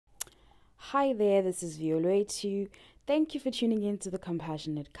Hi there, this is Violeta. Thank you for tuning in to the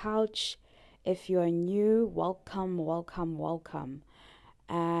Compassionate Couch. If you are new, welcome, welcome, welcome.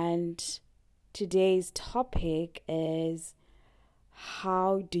 And today's topic is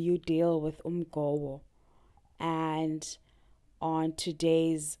how do you deal with umgowo? And on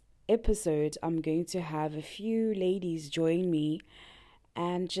today's episode, I'm going to have a few ladies join me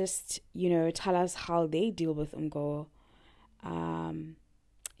and just, tell us how they deal with umgowo.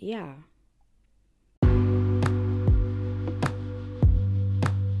 Yeah.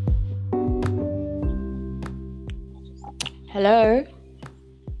 Hello.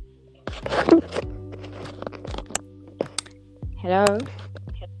 Hello.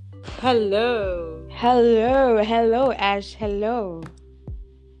 Hello. Hello, Ash. Hello.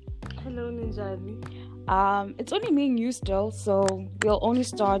 Hello, Ninjani. It's only me and you still, so we'll only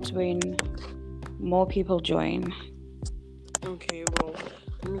start when more people join. Okay, well,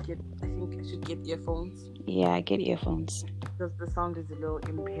 I think I should get earphones. Yeah, get earphones. Because the sound is a little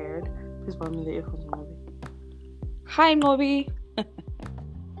impaired. Please buy me the earphones, Moby. Hi, Moby.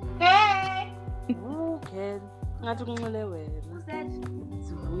 Hey! Okay. Who's that? It's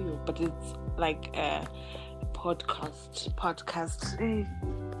Vuyo, but it's like a podcast. Hey.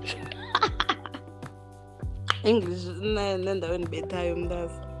 English,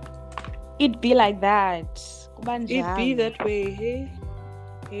 It'd be like that. It'd be that way, hey?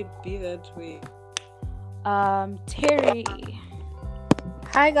 It'd be that way. Terry.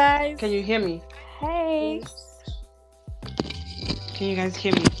 Hi, guys. Can you hear me? Hey. Can you guys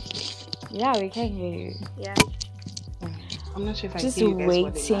hear me? Yeah, we can hear you. Yeah. I'm not sure if I Just hear you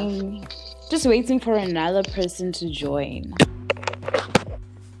guys well enough. Just waiting for another person to join.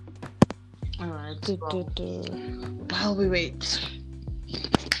 Alright. While we wait,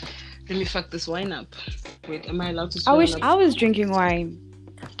 let me fuck this wine up. Wait, am I allowed to? I wish I was drinking wine.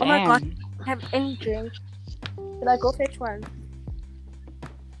 Oh my God. Damn. Have any drink? Should I go fetch one?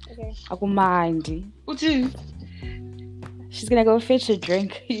 Okay. Akumandi. Uti? She's gonna go fetch a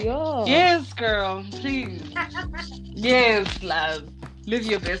drink. Yo. Yes, girl, please. Yes, love. Live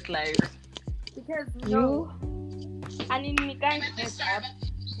your best life. Because You? I need me guys to get up.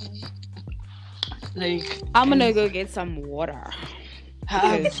 Like, I'm gonna go get some water.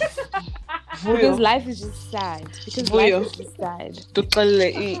 Because Vuyo. life is just sad. Because Vuyo. life is just sad.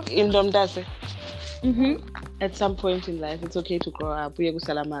 At some point in life, it's okay to grow up. Uye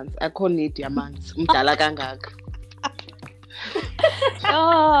kusala amanzi. Akho need yamanzi. Mdala kangaka.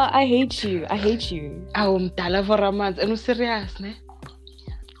 Oh, I hate you. Awu mdala for amanzi. And serious, ne?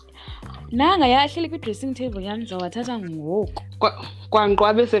 Nanga yahleli kwi-dressing table yami zawathatha ngoku.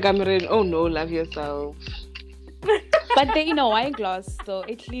 Kwanqwabe sekamereni. Oh no, love yourself. But they're in a wine glass, so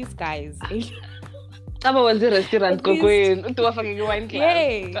at least, guys. Aba wenze restaurant At least- kokwenu. Uthi wafake i-wine glass.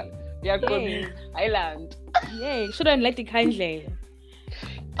 Yay. Yakoni Island. Yay, shouldn't let it kindly.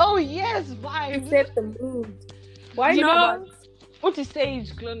 Oh yes, why? Set the mood. Why You not? know- Uthi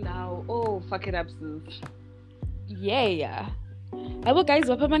sage clone now. Oh, fuck it up, sis. Yeah. Well, guys,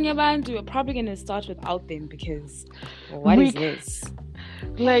 we're probably gonna start without them because what is this?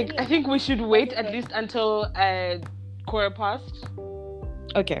 Like, I think we should wait at least until quarter past.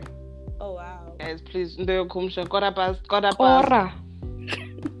 Okay. Oh, wow. Guys, please, quarter past. Ora.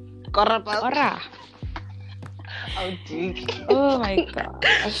 Oh, dear. Oh my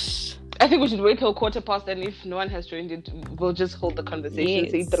gosh. I think we should wait till quarter past, and if no one has joined it, we'll just hold the conversation.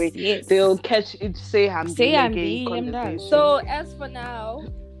 Say Yes, 3. yes. They'll catch it. Say Say hambi hambi, conversation. So, as for now,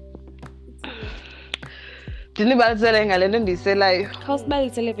 Ndinibalisele ngale nto ndiyiselayo. How's my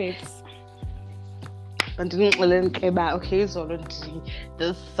celebrates? Andinixelele nkeba, okay, izolo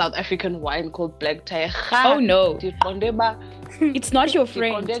this South African wine called Black Tie. Oh no. Ndiqonde ba It's not your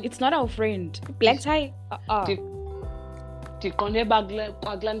friend. Ndiqonde- It's not our friend. Black tie. ndiqonde ba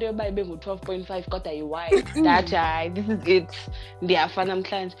kwakulaa nto yoba ibe ngu-12.5 kodwa yi-wine. Ndathi hayi, this is it. Ndiyafa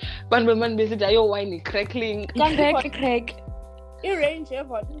namhlanje. Bantu bemani besithi ayo wine i-crackling. Craig. i-range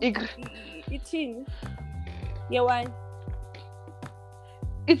ever. Ithini? Yeah, why?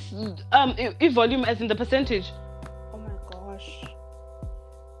 It's volume as in the percentage. Oh my gosh.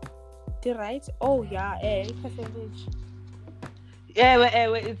 The right? Oh, yeah. Percentage. Yeah,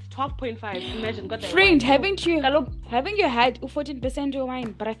 it's 12.5. Imagine, got that Friend, wine. haven't you had 14% your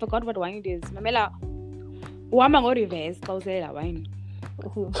wine? But I forgot what wine it is. Mamela, wama ngo reverse kauzela wine.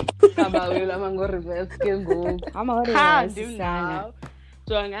 Kaba wena mango reverse ke ngoku. Wama ngo Ha, reverse ndim sana. now.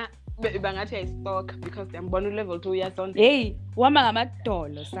 Jonga bangathi ayistock because ndiyambona level 2 yasonto. Hey, wama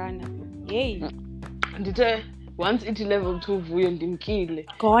ngamadolo sana. Hey. Ndithe once ithi level 2 Vuyo ndimkile.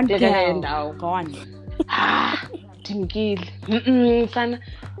 Gone Ndiyeka girl. endawo. Gone. Ndimkile. Sana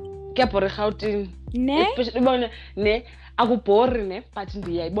kuyabhora eRhawutini. Ne? Especially bona ne akubhori ne but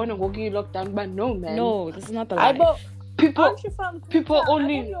ndiyayibona ngoku i-lockdown uba no man. No, this is not the life. People Aren't you from Cape people Town?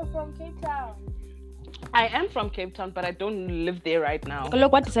 only- I thought you were from Cape Town. I am from Cape Town but I don't live there right now.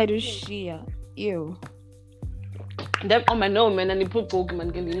 Look what decided to share. Ew. Them on my no man andiphucuki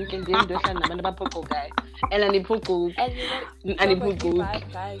man ke ndinike ndiyendo ehlala nabantu abaphucukayo and andiphucuki And you know, andiphucuki.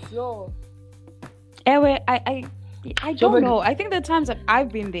 vibe, guys. Yo. Anyway, I don't Joburg- know. I think the times that I've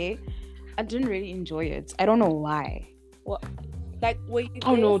been there, I didn't really enjoy it. I don't know why. What? Like, were you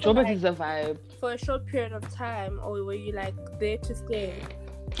Oh there no, for, Joburg like, is a vibe. for a short period of time, or were you like there to stay?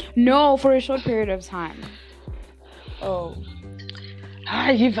 No, for a short period of time. Oh.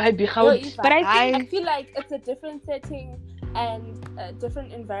 Vibe No, it's But I fine. think- I feel like it's a different setting and a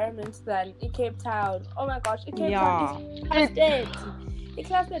different environment than in Cape Town. Oh my gosh, in Cape Town is clustered. It's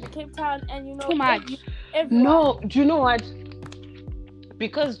clustered in Cape Town, and you know Too much. everyone. No, do you know what?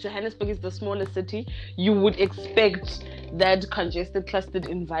 Because Johannesburg is the smallest city, you would expect that congested, clustered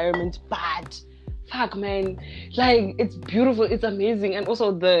environment, but fuck man, like it's beautiful, it's amazing. And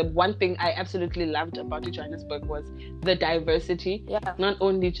also the one thing I absolutely loved about Johannesburg was the diversity. Yeah. Not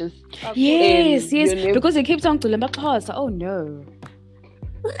only just Yes, In yes. your name- Because they keep talking to Lemba. Oh no.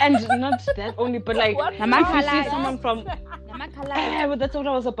 and not that only, but like What? if Nama you see Kalai. someone from but that's what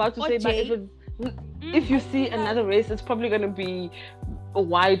I was about to say. But if you see another race, it's probably gonna be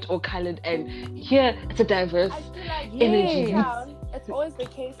white or colored, and here it's a diverse I feel like Yes. in Cape Town, it's always the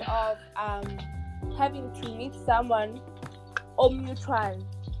case of having to meet someone or mutual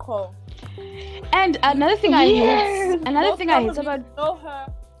call. And another thing I Yes. hate, another Most thing I hate probably about know her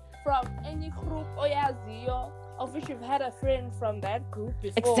from any group or yazio, of which you've had a friend from that group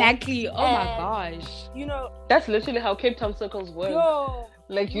before. exactly. Oh my And- gosh. You know, That's literally how Cape Town circles work. yo,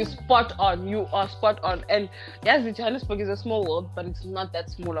 Like you spot on, you are spot on. And yes, Johannesburg is a small world, but it's not that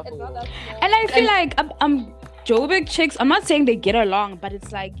small of a it's not world. that small. And I feel like Joburg chicks. I'm not saying they get along, but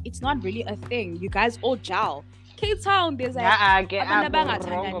it's like it's not really a thing. You guys all gel. Cape Town, there's like abantu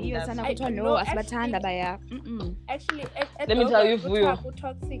abangathandaniyo sana I- kuthiwa no, no actually- asibathanda baya. Actually, at Let me tell you, Joburg, Vuyo. we're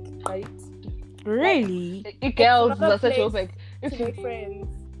toxic, right? Girls It's not a place zasejoburg. If To you make friends.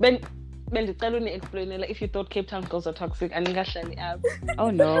 bendicela uni-explainela if you thought Cape Town girls are toxic andingahlali apha. Oh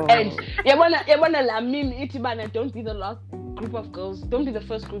no. And yabona la meme ithi bana, don't be the last group of girls, don't be the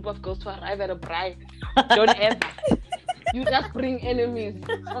first group of girls to arrive at a bride. Don't ever. You just bring enemies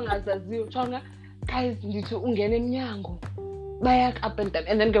ongazaziyo. Jonga guys, ndithi ungena emnyango bayak up and down,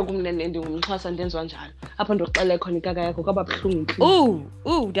 and then ke kumne ndingumXhosa ndenziwa njalo apho ndoxele khona ikaka yakho kwaba buhlungu.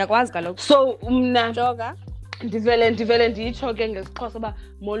 ndiyakwazi kaloku. So mna Joga. ndivele ndiyitsho ke ngesixhosa uba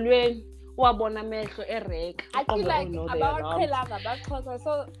molweni wabona amehlo ereka. I feel like no, they are wrong. about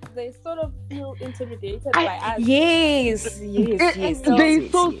so they sort of feel intimidated by us. Yes. They're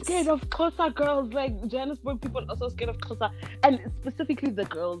so scared of Xhosa girls. Like Johannesburg people are so scared of Xhosa, and specifically the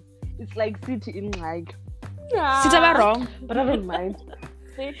girls. It's like city in like, Sitaba wrong. but I don't mind.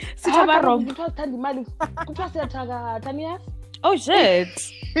 Sitaba wrong. Oh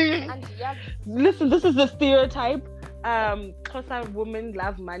shit. And yeah, Listen, this is a stereotype. Xhosa women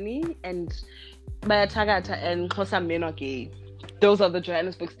love money, and bayatagata, and Xhosa men are gay. Those are the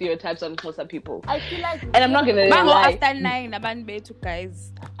Johannesburg stereotypes on Xhosa people. I feel like And I'm not gonna Mango lie. after 9 abantu bethu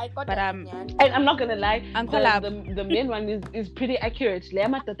guys. I got But, that, and And I'm not gonna lie. Uncle Lab. The main one is pretty accurate. Leia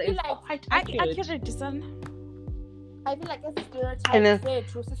Matata is like- quite accurate. Accurate son. I feel like it's a stereotype And then- said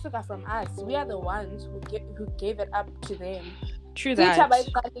to Sisuka from us. We are the ones who gave it up to them. True Future that. by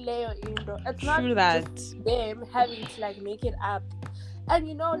Galileo Indo. It's not True that. just them having to like make it up. And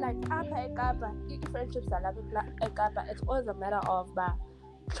you know, like Apa Ekapa, friendships are like Ekapa, it's always a matter of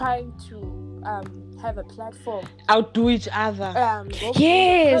trying to have a platform. Outdo each other. Go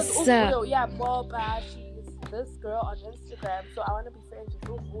Yes. because Uvuyo, yeah, Boba, she's this girl on Instagram, so I want to be friends with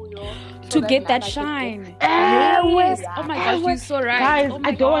Uvuyo. To get that I can shine. Yes. Yeah. Oh my gosh, you're so right. Guys, Oh my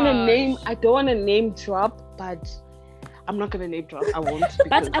I don't want to gosh. I don't want to name drop, but I'm not gonna name drop. I won't. But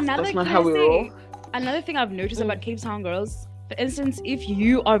because another that's not can how I we say, roll. another thing I've noticed about Cape Town girls, for instance, if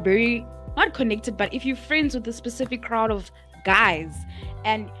you are very not connected, but if you're friends with a specific crowd of guys,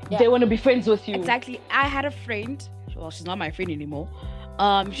 and They want to be friends with you. exactly, I had a friend. Well, she's not my friend anymore.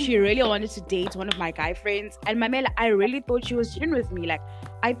 She really wanted to date one of my guy friends, and Mamela, I really thought she was in with me. Like,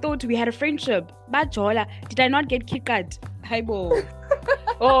 I thought we had a friendship. But Jola, did I not get kicked out? Haibo.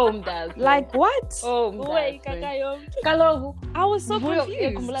 Oh, that's Like what? oh, Wait, that's Kakayo. Kaloku. I was so confused.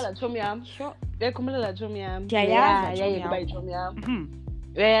 Uyakhumbula la chomi yam. Uyakhumbula la chomi yam. Ndiyayazi la Yeah, chomi kuba yam. ichomi yam. Mhm.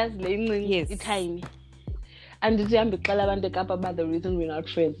 Uyayazi le incinci, Yes. itiny. And ndithi hambe xela abantu eKapa about the reason we're not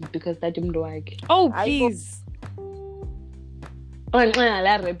friends is because that umntu wakhe. Oh, I please. Nxa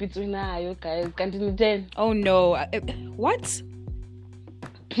la repeat unayo guys. Continue 10. Oh no. What?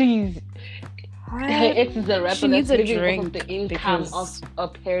 Please. Her ex is a rapper She needs that's a living drink off of the income because- of a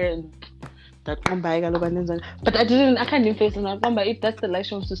parent. But I can't even face it. If that's the life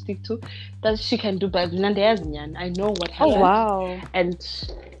she wants to stick to, that she can do. But I know what happened. Oh wow. And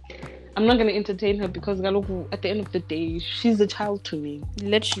I'm not gonna entertain her because at the end of the day, she's a child to me.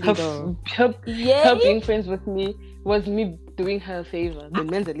 Literally though. Her being friends with me was me doing her a favor, the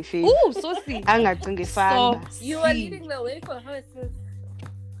mentally favor. Ooh, so see. So You are leading the way for her, sis.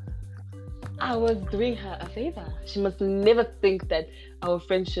 I was doing her a favor. She must never think that our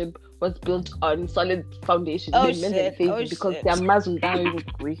friendship was built on solid foundation. Oh, They meant shit. a favor Oh, because shit. their mazun down would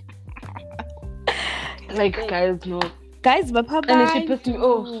agree. Like guys, no. Guys, but Papa, And then she pissed me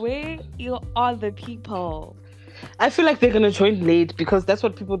off. where you are the people? I feel like they're gonna join late because that's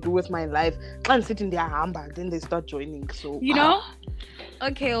what people do with my life. I'm sitting there hamba, then they start joining. So You know?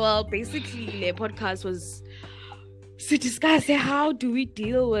 Okay, well, basically, the podcast was to discuss how do we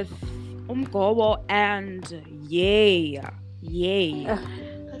deal with umgobo and yay.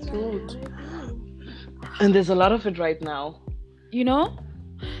 That's good. and there's a lot of it right now. You know?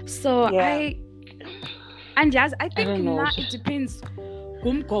 So Yeah. I think don't know. now it depends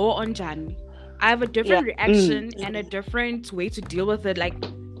umgobo on Jan. I have a different reaction and a different way to deal with it, like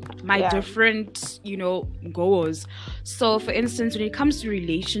my different, goals. So for instance, when it comes to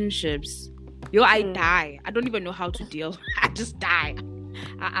relationships, I die. I don't even know how to deal. I just die.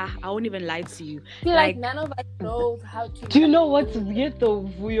 I won't even lie to you. I feel like none of us knows how to. Do you know what's weird though,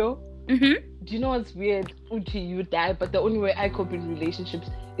 Vuyo? Mm-hmm. Do you know what's weird? Uchi, you die, but the only way I cope in relationships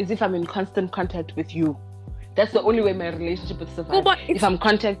is if I'm in constant contact with you. That's the only way my relationship would survive. No, but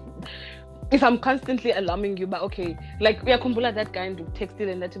If I'm constantly alarming you, but okay, like we are kumbula that guy and texted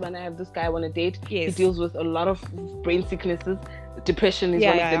and that when I have this guy I want to date. Yes. He deals with a lot of brain sicknesses. Depression is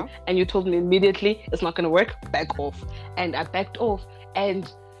one of them. And you told me immediately it's not gonna work. Back off. And I backed off, and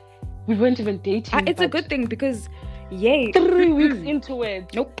we weren't even dating. it's a good thing because, yay. 3 weeks into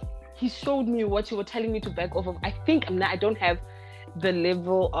it, Nope. he showed me what you were telling me to back off of. I think I don't have the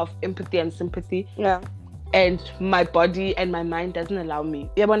level of empathy and sympathy. Yeah. And my body and my mind doesn't allow me.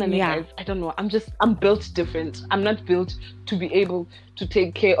 Guys, I don't know. I'm built different. I'm not built to be able to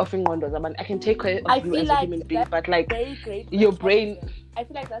take care of Ingondos. I can take care of you as a human being, but like very great your brain. I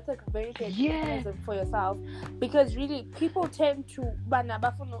feel like that's like a very great Yeah. mechanism for yourself, because really people tend to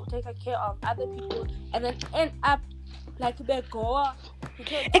take care of other people and then end up like they go.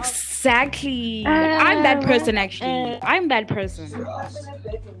 Exactly. I'm that person actually. I'm that person.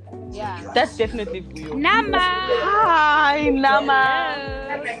 Yeah. That's definitely for you. Nama. Hi,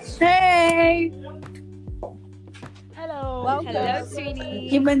 Nama. Hey. Hello. Welcome. Hello, sweetie.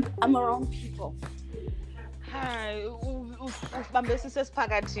 Even I'm around people. Hi.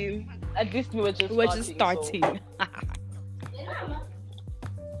 At least we were just starting. So.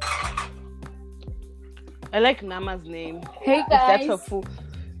 I like Nama's name. Hey guys.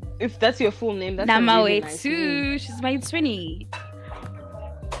 If that's your full name, that's Nama a really wait nice too. name. She's my twinnie.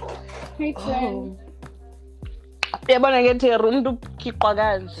 Hey friend. Yabona ngethe rundu kiqwa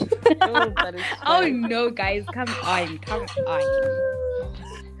kanje. Oh no, guys, come on.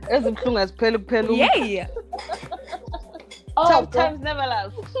 Ezibhlungu azipheli kuphela. Yay. Tough times never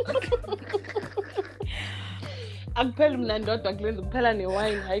last. Akupheli mna ndodwa kule ndlu kuphela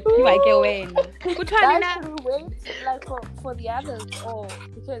newine hayi. Iwake wena. Kuthiwa Guys, na should we wait like for the others or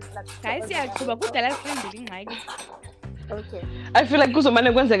because like guys siyaqhuba kudala sendile ingxaki. okay. I feel like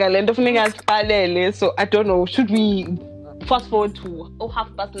kuzomane kwenzeka lento funeka siqalele, so I don't know, should we fast forward to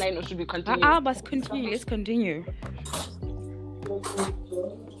 9:30 or should we continue? Let's continue.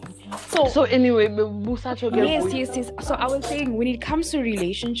 So anyway, Busacho Yes. So I was saying, when it comes to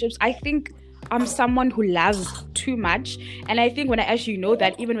relationships, I think I'm someone who loves too much. And I think when I actually know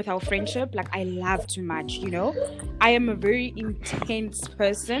that even with our friendship, like I love too much, I am a very intense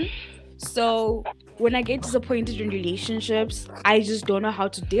person. So when I get disappointed in relationships, I just don't know how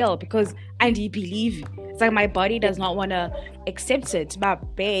to deal because I believe it's like my body does not want to accept it.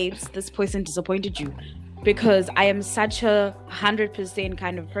 But babes, this person disappointed you. Because I am such a 100%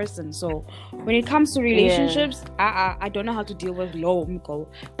 kind of person. So when it comes to relationships, I don't know how to deal with low umko.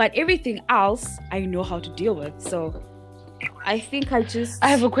 But everything else, I know how to deal with. So I think I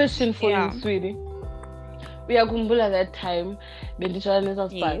have a question for you, sweetie. We are kumbula that time. Yes.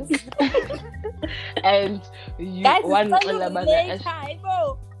 And you Guys, one it's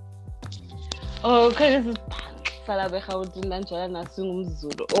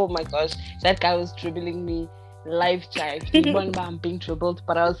oh my gosh, that guy was dribbling me live jive. I'm being troubled,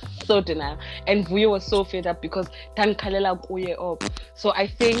 but I was so denial. And Vuyo was so fed up because Dan Kalela Kuye up. So I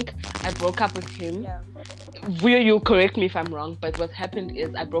think I broke up with him. Yeah. Vuyo, you correct me if I'm wrong, but what happened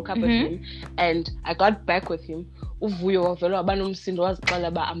is I broke up with him and I got back with him. Vuyo,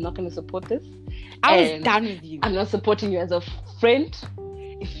 I'm not going to support this. I was done with you. I'm not supporting you as a friend.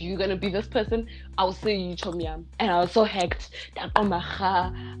 If you're gonna be this person, I'll say you Chomiam. And I was so hacked.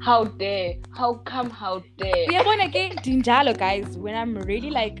 How dare? How come? How dare? We are going again, Dinjalo, guys. When I'm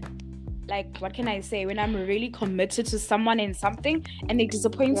really like what can I say? When I'm really committed to someone and something, and it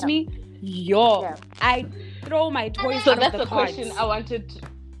disappoints me, I throw my toys So out that's of the the cards. question I wanted.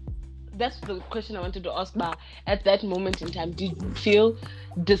 That's the question I wanted to ask. But at that moment in time, did you feel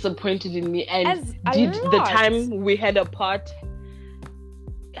disappointed in me? And did the time we had apart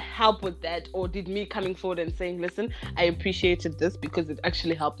help with that, or did me coming forward and saying, listen, I appreciated this because it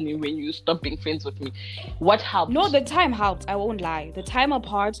actually helped me when you stopped being friends with me? What helped? No, the time helped. I won't lie. The time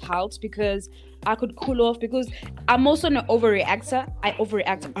apart helped because I could cool off, because I'm also an overreactor. I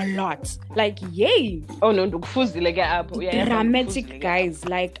overreact a lot. Like, yay. Oh no, dramatic guys.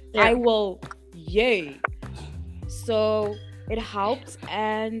 Like, I will, yay. So it helped.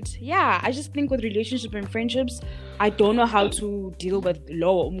 And yeah, I just think with relationships and friendships, I don't know how to deal with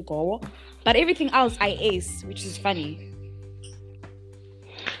low umgowo, but everything else I ace, which is funny.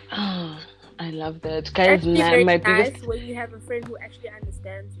 Oh, I love that, guys. My biggest when you have a friend who actually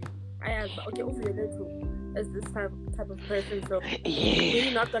understands you. I have as this type of person, so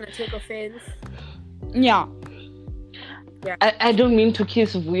really not gonna take offense. Yeah. I don't mean to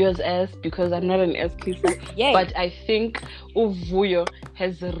kiss Vuyo's ass because I'm not an ass kisser. But I think Vuyo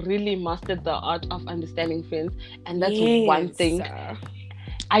has really mastered the art of understanding friends, and that's one thing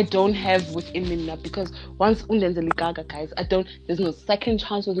I don't have within me now, because once Gaga, guys, there's no second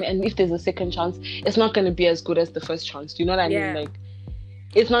chance with me, and if there's a second chance, it's not gonna be as good as the first chance. Do you know what I mean? Like,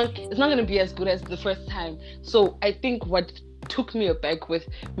 it's not gonna be as good as the first time. So I think what took me aback with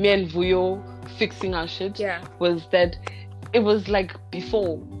me and Vuyo fixing our shit was that it was like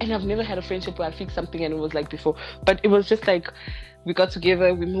before, and I've never had a friendship where I fixed something and it was like before, but it was just like we got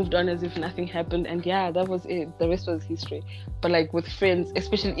together, we moved on as if nothing happened, and that was it. The rest was history. But like with friends,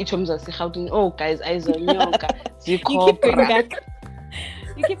 especially guys, you keep going back.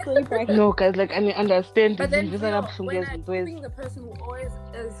 You keep going back. No, guys, like, I understand. But then when I think the person who always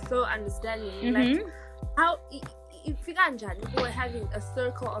is so understanding, like how if we're having a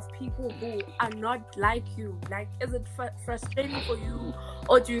circle of people who are not like you, like, is it frustrating for you,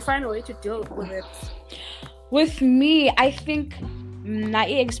 or do you find a way to deal with it? With me, I think my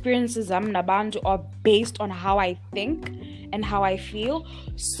experiences are based on how I think and how I feel.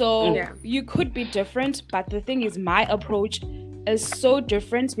 So you could be different, but the thing is, my approach is so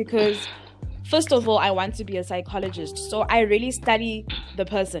different because, first of all, I want to be a psychologist. So I really study the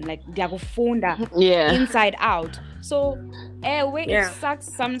person, like inside out. So it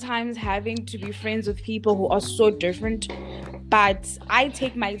sucks sometimes having to be friends with people who are so different, but I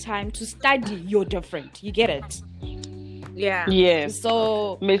take my time to study you're different. You get it? Yeah.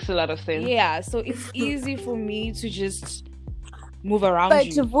 So makes a lot of sense. Yeah, so it's easy for me to just move around. But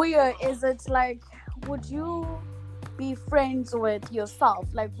Vuyo, is it like, would you be friends with yourself?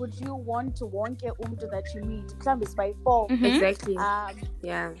 Like, would you want to wonke umntu that you meet? By phone. Exactly.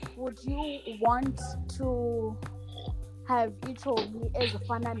 Would you want to have each of me as a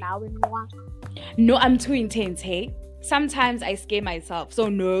fana now in one? No, I'm too intense, hey? Sometimes I scare myself. So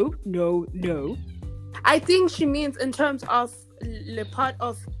no. I think she means in terms of the part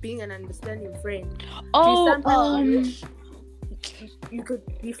of being an understanding friend. You could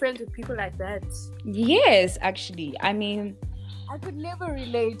be friends with people like that. Yes, actually. I mean, I could never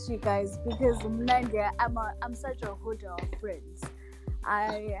relate to you guys because I'm such a hood of friends.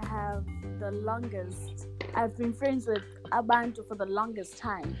 I've been friends with abantu for the longest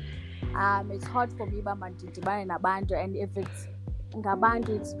time. It's hard for me and if it's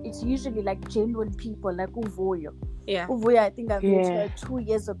ngabantu, it's usually like genuine people like Uvuyo. Uvuyo, I think I've met her 2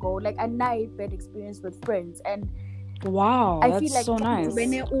 years ago. Like, a nice bad experience with friends, and wow, I that's feel like so nice.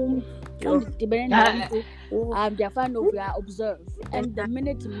 We are observe, and the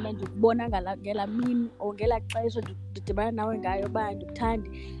minute ndikubona ngela mini or ngela xesha ndidibana nawe ngayo ba ndikuthandi,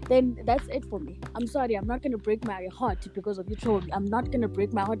 then that's it for me. I'm sorry, I'm not going to break my heart because of you told me. I'm not going to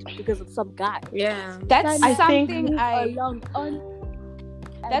break my heart because of some guy. That's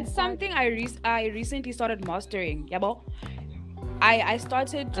something I recently started mastering. I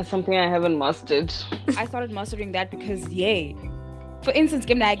started. That's something I haven't mastered. I started mastering that because, for instance,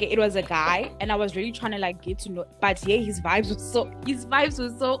 it was a guy, and I was really trying to like get to know. But his vibes were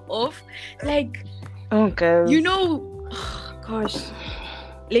so off. Like, Okay. You know, gosh.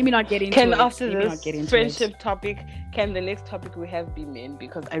 Let me not get into it. After this friendship topic, can the next topic we have be men?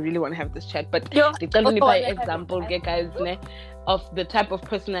 Because I really want to have this chat. But the example, guys, of the type of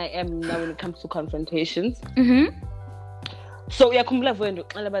person I am now when it comes to confrontations. Mm-hmm. So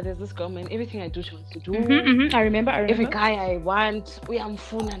there's this girl, man. Everything I do, she wants to do. Mm-hmm. I remember. Every guy I want,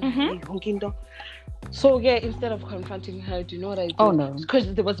 So instead of confronting her, do you know what I did? Oh no!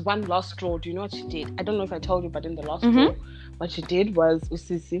 Because there was one last straw. Do you know what she did? I don't know if I told you, but in the last straw, what she did was,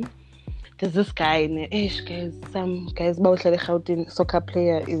 Usisi, there's this guy in the guys, some guys, Gauteng soccer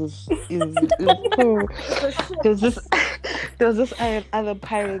player is there's this other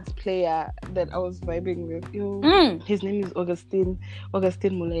Pirates player that I was vibing with. His name is Augustine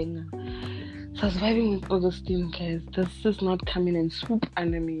Mulenga. So I was vibing with Augustine, guys. This is not coming and swoop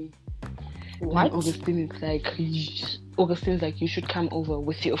under me. What? Augustine's like, you should come over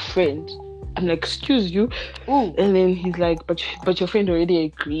with your friend. I'm like, excuse you? Ooh. And then he's like, but your friend already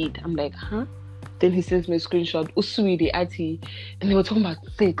agreed. I'm like, huh? Then he sends me a screenshot. Uswidi Ati. And they were talking about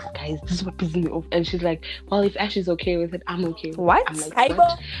sex, guys. This is what pisses me off. And she's like, well, if Ash is okay with it, I'm okay with it. What? I'm like,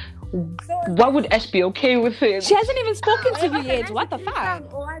 what? Why would Ash be okay with it? She hasn't even spoken to you yet. What the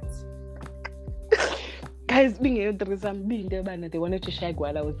fuck? What? Guys, they wanted to shag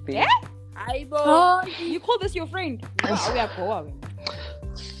while I was there. Oh, you call this your friend?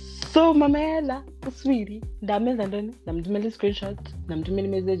 So Mamela, sweetie, namdumela screenshot, namdumela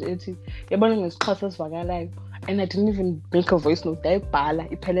message ethi yabona ngesixhosa sivakalayo, and I didn't even make a voice note. Dayibhala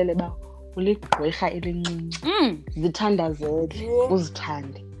iphelele ba uligqwirha elincinci. Zithandazele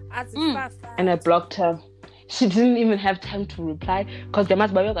uzithande. And I blocked her. She didn't even have time to reply because there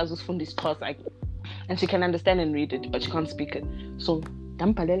must be uzifunda isixhosa, and she can understand and read it, but she can't speak it. So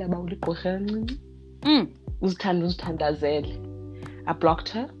ndambhalela ba uligqwirha elincinci. Uzithandazele. I blocked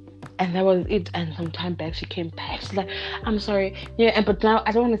her. And that was it. And some time back, she came back. She's like, I'm sorry. Yeah, but now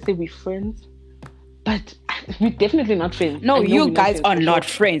I don't want to say we're friends. But we're definitely not friends. No, you guys are not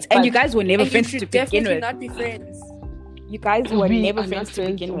friends. And you guys were never friends to begin with. Not be friends. You guys were never friends to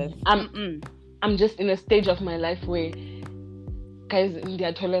begin with. I'm just in a stage of my life where, guys, they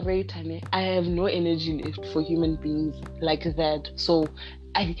are tolerant. I have no energy left for human beings like that. So,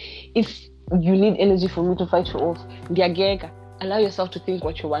 if you need energy for me to fight you off, allow yourself to think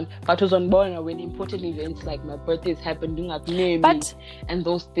what you want. But was on board when important events like my birthday is happening at maybe and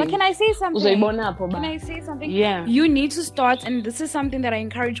those things. But can I say something? Yeah. You need to start, and this is something that I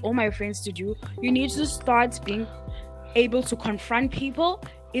encourage all my friends to do. You need to start being able to confront people.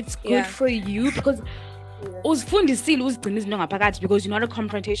 It's good for you because because you're not a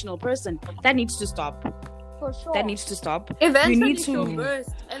confrontational person. That needs to stop. For sure. That needs to stop. Eventually you need to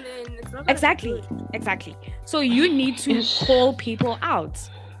burst, and then it's not exactly. So you need to call people out.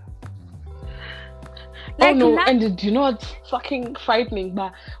 Like, oh no, and do you know what's fucking frightening?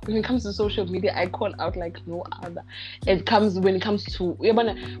 But when it comes to social media, I call out like no other. When it comes to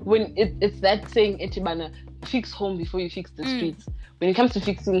when it's that saying, Etibana, fix home before you fix the streets. When it comes to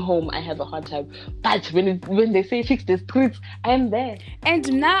fixing home, I have a hard time. But when they say fix the streets, I am there. And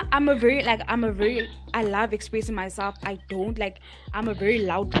now I love expressing myself. I'm a very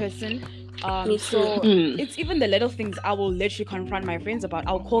loud person. So it's even the little things I will literally confront my friends about.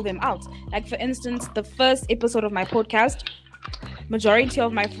 I'll call them out. Like, for instance, the first episode of my podcast, majority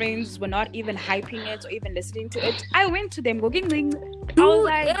of my friends were not even hyping it or even listening to it. I went to them, I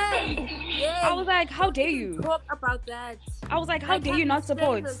was like, how dare you? Talk about that. I was like, how dare you not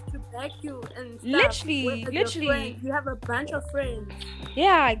support? To back you and stuff. Literally. You have a bunch of friends.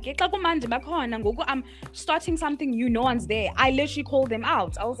 Yeah, I'm starting something new, no one's there. I literally called them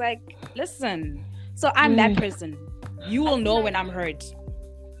out. I was like, listen. So I'm that person. You will know when I'm hurt.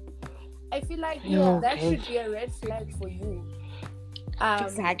 I feel like that should be a red flag for you.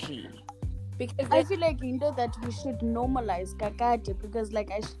 Exactly. Because I feel like that we should normalize kakade, because like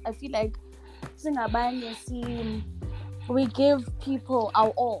I feel like we give people our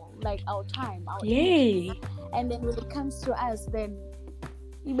all, like our time, our energy, and then when it comes to us, then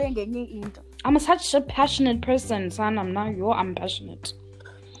I'm such a passionate person, son. I'm passionate.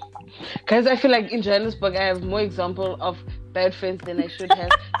 Guys, I feel like in Johannesburg I have more example of bad friends than I should have.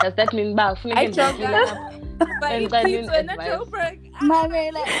 Does that mean you are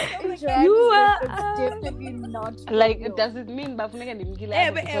definitely not like, does it mean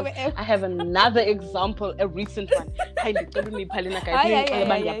I have another example, a recent one. Can I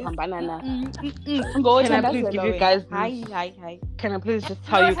please give you guys Can I please just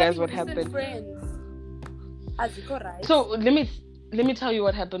tell you guys what happened? So let me tell you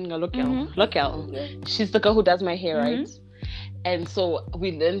what happened. Local. She's the girl who does my hair, right? And so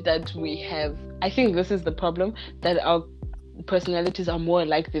we learned that I think this is the problem, that our personalities are more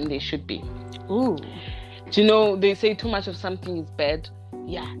alike than they should be. Ooh. Do you know, they say too much of something is bad.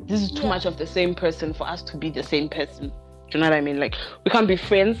 Yeah, this is too much of the same person for us to be the same person. Do you know what I mean? Like, we can't be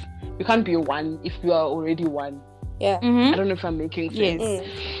friends. We can't be one if we are already one. Yeah. I don't know if I'm making sense.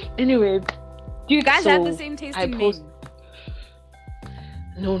 Yes. Anyway. Do you guys have the same taste in men?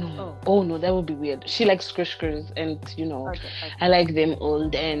 No. Oh no, that would be weird. She likes squish-skers, and you know, okay. I like them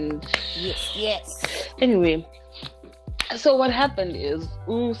old and yes. Anyway, so what happened is,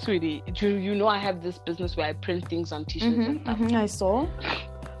 sweetie, you know I have this business where I print things on t-shirts and stuff. I saw.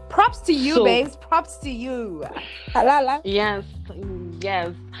 Props to you, babes. Props to you. Halala. Yes.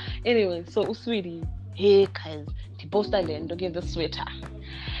 Anyway, so sweetie, hey guys, the poster land, okay, the sweater.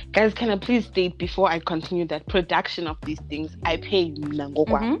 Guys, can I please state before I continue that production of these things, I pay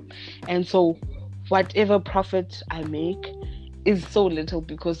Mnangokwa. And so whatever profit I make is so little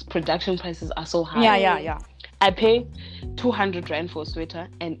because production prices are so high. Yeah. I pay 200 Rand for a sweater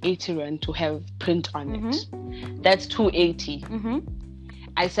and 80 Rand to have print on it. That's 280.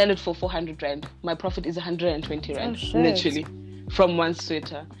 I sell it for 400 Rand. My profit is 120 Rand, literally, from one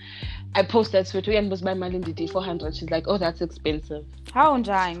sweater. I post that sweater and was by Malindi D 400. She's like, oh, that's expensive. How on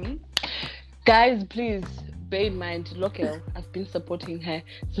Jamie? Guys, please bear in mind, local. I've been supporting her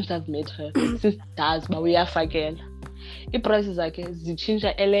since I've met her. Since that's but we are again. The prices are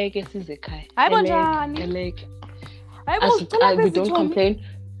zichinja eleke sizekai. Eleke. We don't complain.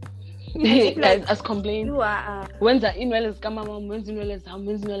 Guys, as complain. When's the inwellers come mom, when's inwellers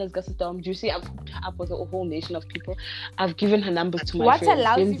gas down? Do you see I've hooked her up with a whole nation of people. I've given her numbers to my friends. What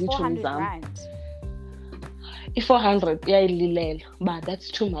allows you 400 Rand? If 400, yeah, Lilel, but that's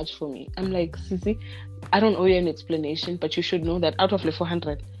too much for me. I'm like, Sissy, I don't owe you an explanation, but you should know that out of the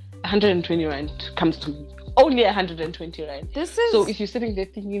 400, 120 Rand comes to me. Only 120 Rand. So if you're sitting there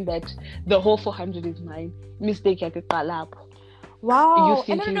thinking that the whole 400 is mine, mistake like a palap. Wow. You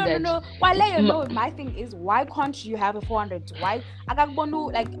thinking no. Well, let you know, my thing is, why can't you have a 400? Why?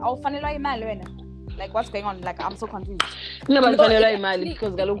 Like, what's going on? Like, I'm so confused. No, but because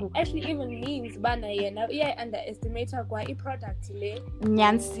actually even means bana underestimate her product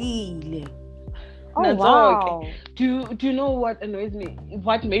Nyansile. Oh wow. Do you know what annoys me?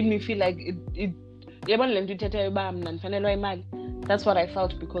 What made me feel like it that's what I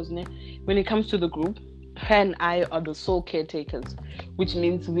felt, because when it comes to the group, her and I are the sole caretakers, which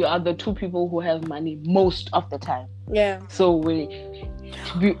means we are the two people who have money most of the time. Yeah. So we need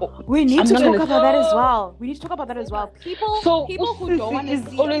to talk about that as well. People who don't want to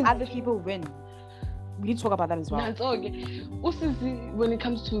see other people win. We need to talk about that as well. That's okay. When it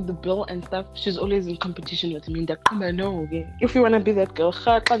comes to the bill and stuff, she's always in competition with me. No, okay. If you want to be that girl,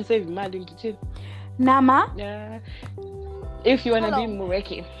 can't save money. Nama? Yeah. If you want to be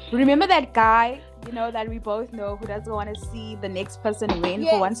Mureki. Remember that guy, that we both know, who doesn't want to see the next person win,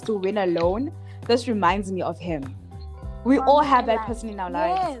 who wants to win alone? This reminds me of him. We all have that person in our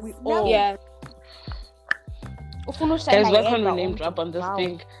lives. We all. Yeah. Guys, why can't we name drop on this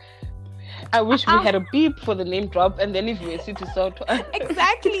thing? I wish we had a beep for the name drop, and then if we were city sort.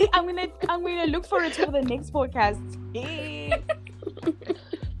 Exactly. I'm gonna look for it for the next podcast.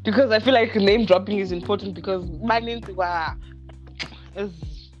 Because I feel like name dropping is important, because my name is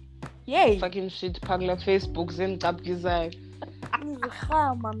fucking shit. Pagla Facebook, Zen Tapgizai.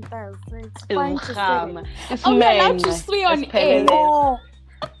 It's allowed to swear on air.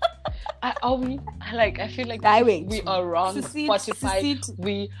 I feel like we are wrong. Spotify,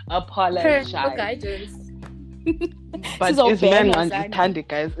 we apologize. Guidance. But it's men understand it,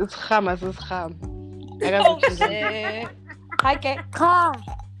 guys. It's Hamas, it's Ham.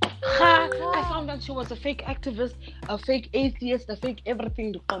 I found out she was a fake activist, a fake atheist, a fake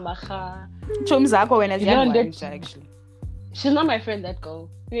everything. Actually. She's not my friend, that girl.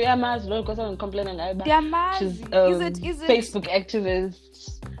 Yeah, because I'm complaining. She's is it Facebook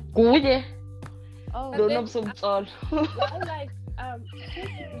activist. Don't know some all. Like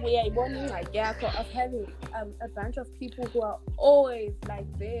we are born like of having a bunch of people who are always like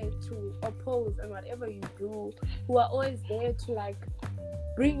there to oppose and whatever you do, who are always there to like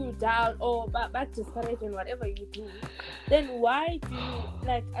bring you down or back discourage and whatever you do. Then why do you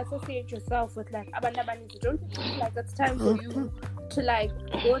like associate yourself with like abanabani? Don't you think like it's time for you to like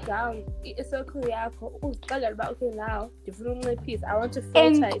go down a circle? Okay, now different peace. I want to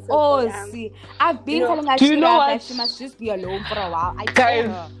filter. See, I've been telling her that she must just be alone for a while.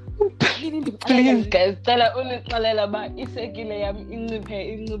 Please guys,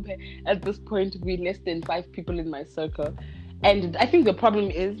 at this point we're less than 5 people in my circle, and I think the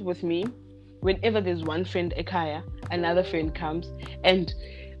problem is with me whenever there's one friend Ekaya, another friend comes, and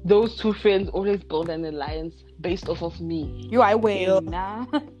those two friends always build an alliance based off of me. You I will now.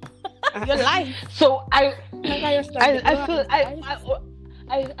 Your life. So I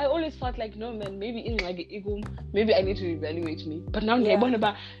always felt like, no man, maybe I need to evaluate me. But now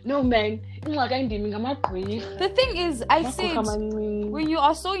no man, the thing is, I said when you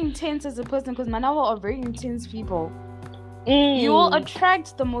are so intense as a person, because Manawa are very intense people, you will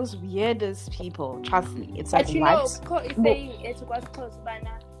attract the most weirdest people. Trust me. It's like, what?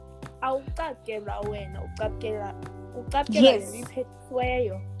 Yes.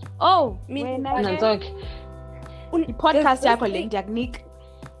 Oh, when I talk podcast yakho le diagnic.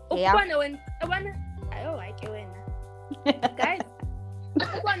 Yeah. Guys,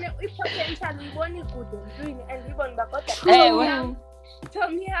 potential tell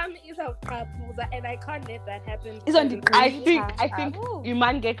me how many is a and I can't let that happen. I think you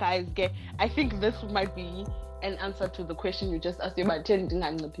man get guys get. I think this might be an answer to the question you just asked me about 10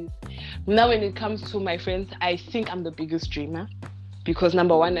 piece. Now when it comes to my friends, I think I'm the biggest dreamer because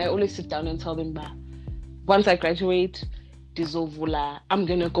number one, I always sit down and tell them once I graduate, I'm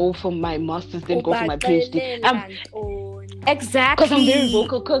gonna go for my master's, then go for my PhD. Exactly. Because I'm very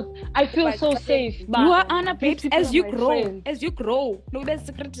vocal. Because I feel so safe. You are Anna, babes. As you grow, no, that's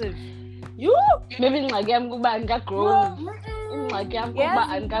secretive. You maybe like I'm going to grow.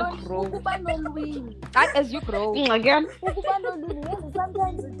 As you grow.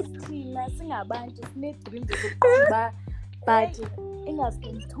 Sometimes it's but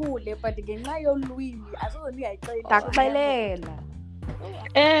ingasithule but ngenxa yolwimi asizoni uyayixela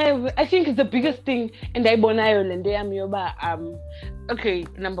I think the biggest thing and ayibonayo le nto yami yoba okay,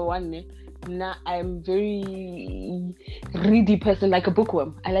 number one I'm very ready person, like a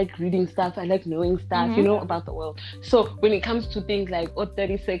bookworm. I like reading stuff, I like knowing stuff, you know, about the world. So when it comes to things like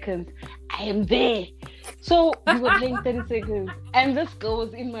 30 seconds, I am there. So we were playing 30 seconds and this girl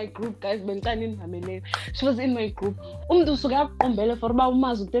was in my group, guys. She was in my group. For about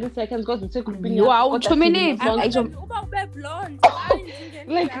 30 seconds because it's a group. Wow, 2 minutes. Like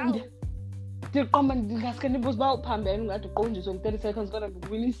I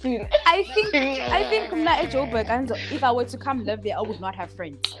think if I were to come live there, I would not have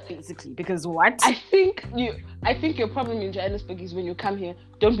friends, basically. Because what? I think your problem in Johannesburg is when you come here,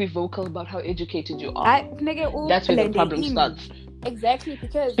 don't be vocal about how educated you are. That's where the problem starts. Exactly,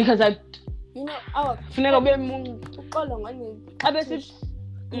 because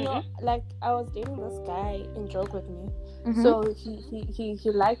like I was dating this guy and joke with me. So he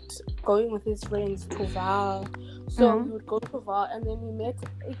liked going with his friends to Val. So we would go to Val and then we met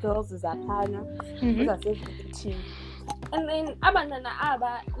girls as a partner. And then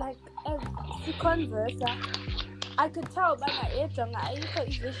like as we converse, I could tell by my age not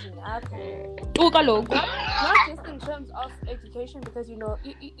just in terms of education, because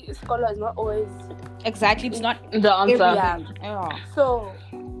scholar is not always exactly, it's not the answer. So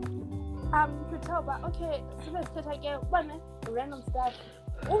you could tell, but okay, so let's get random stuff.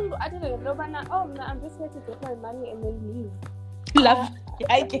 I didn't know, I'm just here to get my money and then leave. Love.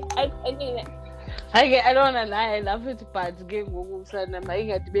 I don't wanna lie, I love it, but get let's get my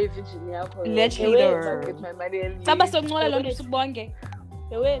money and leave.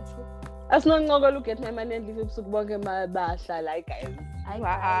 As not look at my money and leave my basha like guys.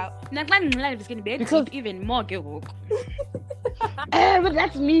 Wow. Because even more but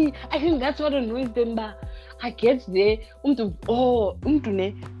that's me. I think that's what annoys them. But I get there,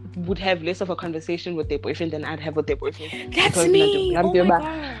 would have less of a conversation with their boyfriend than I'd have with their boyfriend. That's me. Oh my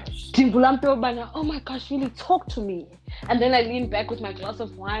gosh. Oh my gosh, really talk to me. And then I lean back with my glass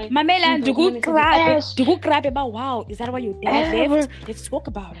of wine. Mamela, do you grab about wow? Is that why you left? Let's talk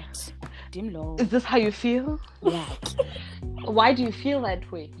about it. Is this how you feel? Yeah. Why do you feel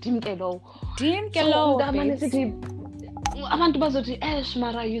that way? Dimkelo. Abantu bazothi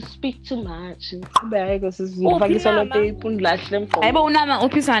mara you speak too much. Hayibo unama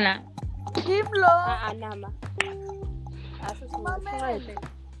uphisana. Nama.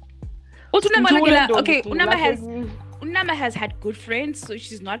 Okay, Unama has had good friends, so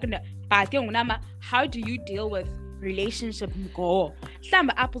she's not gonna. But Unama, how do you deal with relationship go? Some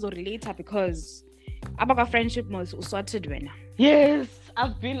apples or later because about friendship was sorted when. Yes,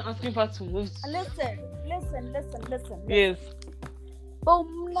 I've been asking for to move. Listen. Yes.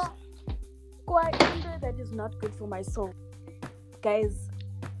 Quite that is not good for my soul, guys.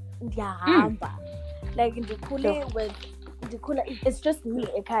 Like it's just me,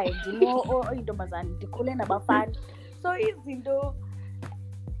 okay. So izinto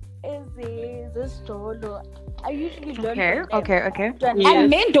ezizisijolo I usually don't. Okay. Yes. And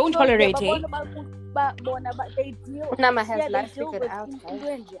men don't tolerate it. But they deal. Nama has life figured out.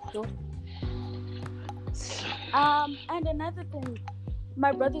 And another thing,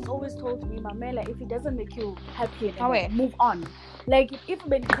 my brother's always told me, Mamela, if it doesn't make you happy anymore, move on. Like if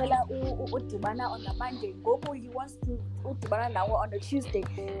Benikala Utibana on a Monday, Gogo he wants to Utibana now on a Tuesday.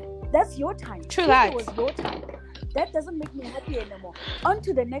 That's your time. True that. Was your time. That doesn't make me happy anymore. On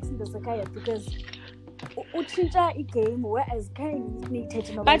to the next in the Sakaya because Uchinja game whereas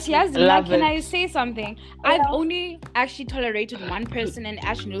but yes, can I say something? I've only actually tolerated one person and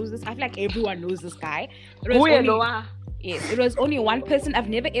Ash knows this. I feel like everyone knows this guy. It was only one person. I've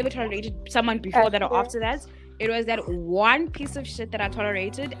never ever tolerated someone before that or after that. It was that one piece of shit that I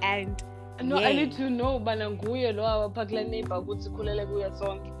tolerated and I need to know bananguye lo abapakla neighbor ukuthi khulele kuya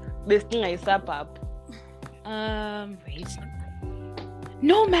sonke besingayisapha. Wait.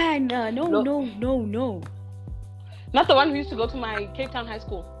 No, man. No. Not the one who used to go to my Cape Town high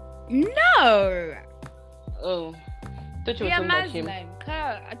school. No. Oh. Thought you were talking about him.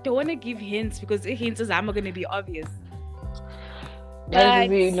 I don't want to give hints because the hints are going to be obvious.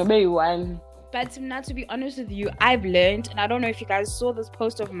 But not to be honest with you, I've learned, and I don't know if you guys saw this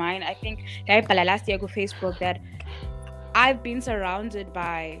post of mine. I think last year on Facebook that I've been surrounded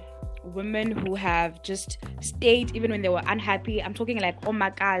by women who have just stayed even when they were unhappy. I'm talking like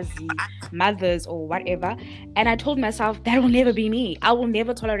omakazi, mothers or whatever. And I told myself that will never be me. I will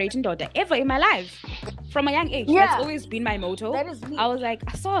never tolerate daughter ever in my life. From a young age, that's always been my motto. That is me. I was like,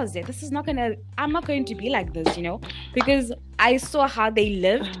 I'm not going to be like this, because I saw how they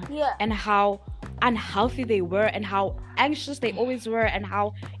lived and how unhealthy they were and how anxious they always were and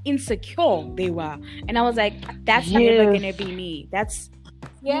how insecure they were. And I was like, that's never going to be me. That's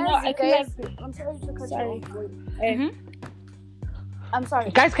I feel like I'm sorry to cut you off. I'm sorry.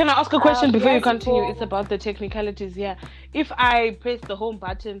 Guys, can I ask a question before you continue? It's about the technicalities here. If I press the home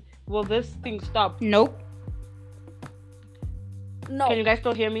button, will this thing stop? Nope. No. Can you guys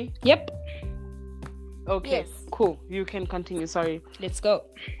still hear me? Yep. Okay. Yes. Cool. You can continue. Sorry. Let's go.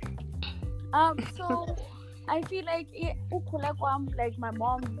 So I feel like like my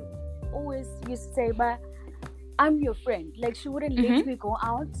mom always used to say, but I'm your friend. Like she wouldn't let me go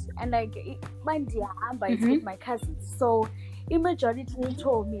out, and like it's with my cousins. So in majority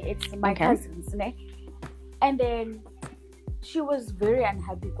told me it's my cousins, ne? And then she was very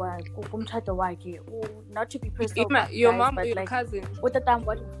unhappy not to be personal. Your mom but or your like, cousin? What the time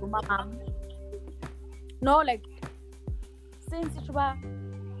what my mom? No, like since it was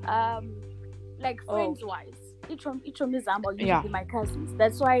like friends wise, each one is usually my cousins.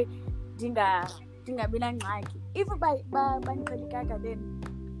 That's why dinga bina ngaki. If by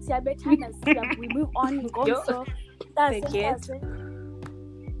then we move on so that's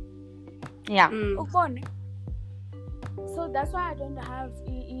so that's why I don't have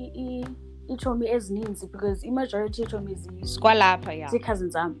Ichomi as names because majority Ichomi is the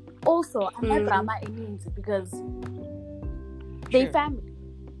cousins also I'm drama names because they family.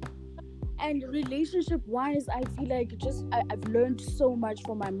 And relationship wise, I feel like I've learned so much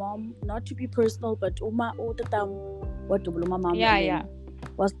from my mom, not to be personal, but Uma all the time what to my mom.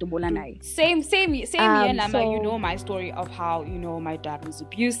 What's the bolanai? Same here, Nama. So, you know my story of how my dad was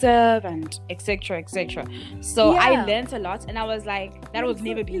abusive and etc. So I learned a lot, and I was like, that would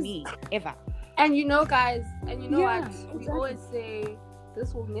never be me ever. And guys, and what we always say,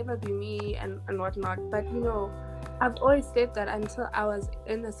 this will never be me and whatnot. But I've always said that until I was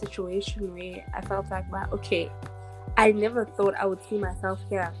in a situation where I felt like, okay, I never thought I would see myself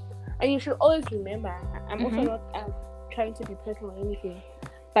here. And you should always remember, I'm also not trying to be personal or anything,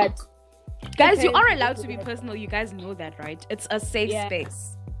 but guys, you are allowed to be personal. You guys know that, right? It's a safe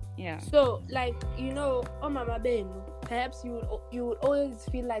space. Yeah. So, like, Mama Ben, perhaps you would always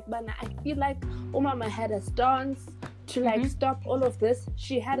feel like, Bana, I feel like Mama had a stance to like stop all of this.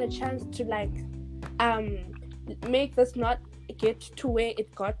 She had a chance to like make this not get to where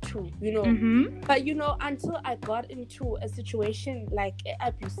it got to, but until I got into a situation like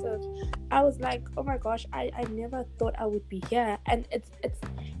abusive, I was like, oh my gosh, I never thought I would be here. And it's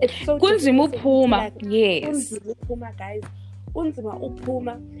so yes, guys, and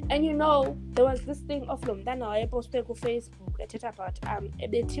there was this thing of Lomdana I posted on Facebook about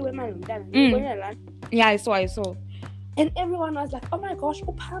yeah, I saw, and everyone was like, oh my gosh,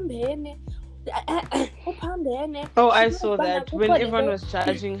 oh, I saw that when everyone was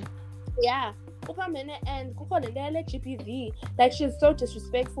charging. Yeah, and GPV, like she's so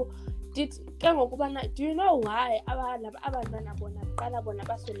disrespectful. Do you know why? It's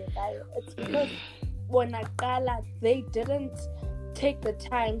because they didn't take the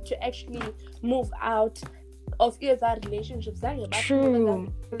time to actually move out of either relationships.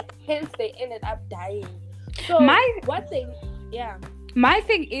 True. Hence, they ended up dying. So my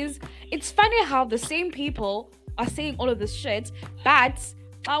thing is, it's funny how the same people are saying all of this shit, but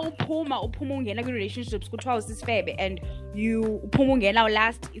relationships and you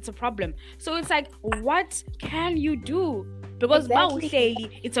last, it's a problem. So it's like, what can you do? Because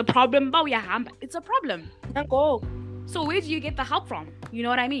it's a problem, it's a problem. Go. So where do you get the help from? You know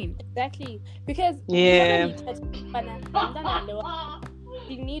what I mean? Exactly. Because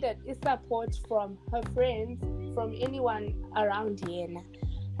she needed support from her friends, from anyone around here.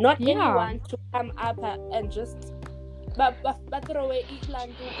 Not anyone to come up and just but throw away each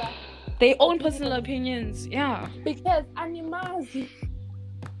land their own personal opinions. Yeah. Because animals.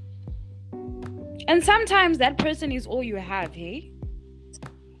 And sometimes that person is all you have, hey?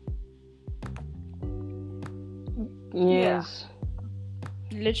 Yes.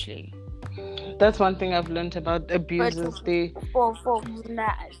 Yeah. Literally. That's one thing I've learned about abusers.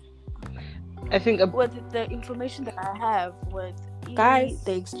 I think with the information that I have with guys,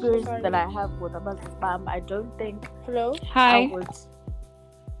 the experience that I have with Mom, I don't think. Hello. Hi.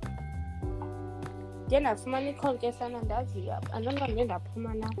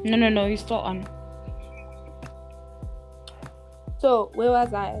 No, you're still on. So where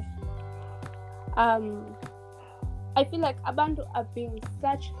was I? I feel like abantu are being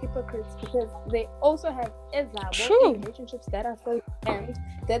such hypocrites because they also have relationships that are so end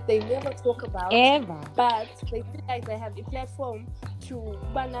that they never talk about ever. But they feel like they have a platform to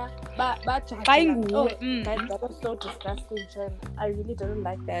that was so disgusting. I really don't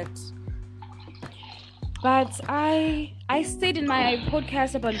like that. But I said in my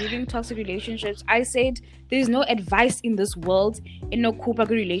podcast about leaving toxic relationships, I said there's no advice in this world in no good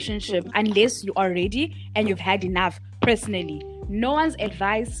relationship unless you are ready and you've had enough. Personally, no one's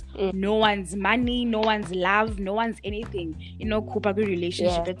advice, no one's money, no one's love, no one's anything in no good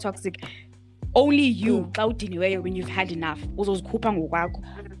relationship. It's toxic. Only you out anyway when you've had enough.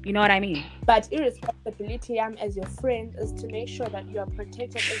 You know what I mean? But irresponsibility as your friend is to make sure that you are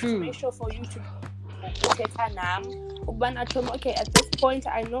protected. Is to make sure for you to okay, at this point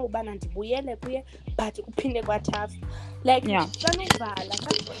I know but uphinde kwathafu like between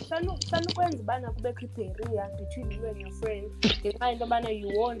you and your friend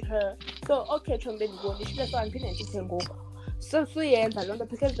you want her, so okay so suyenza lonto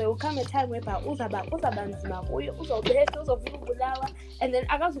because there will come a time where uzabanzima kuyo uzobetha uzovula and then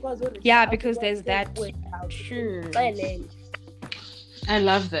akazukwazi because there's that. True. I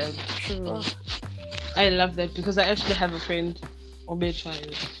love that. True. I love that because I actually have a friend, Obecha,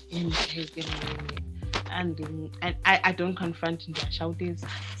 and he's getting married. And I don't confront him, I shout this.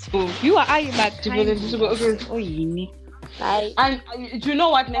 So you are back. And do you know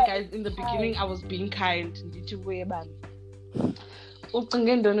what, guys? In the beginning, I was being kind.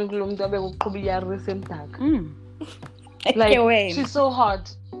 Like she's so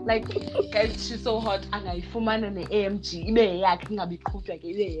hot. Like guys, she's so hot. And I found an AMG. Like,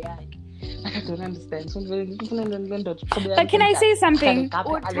 I don't understand. But can I say something?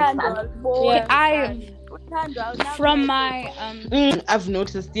 From my I've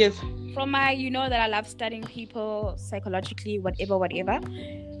noticed, yes. From my, that I love studying people psychologically, whatever.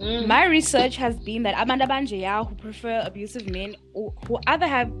 My research has been that abantu abanje who prefer abusive men who either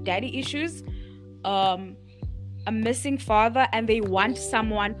have daddy issues, a missing father, and they want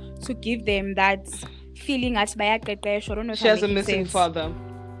someone to give them that feeling at she has a missing father.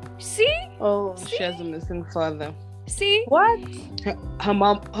 See? Oh, she has a missing father. See? What? Her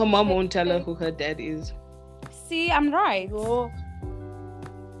mom won't tell her who her dad is. See, I'm right. Oh.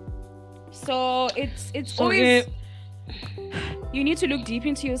 So it's always you need to look deep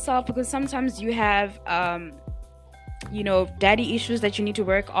into yourself because sometimes you have daddy issues that you need to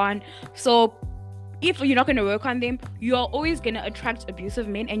work on. So if you're not going to work on them, you are always going to attract abusive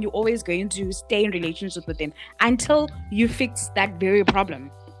men and you're always going to stay in relationship with them until you fix that very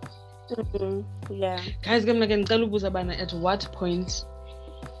problem. Mm-hmm. Yeah. Guys, at what point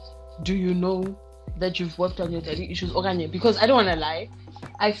do you know that you've worked on your daddy issues? Because I don't want to lie,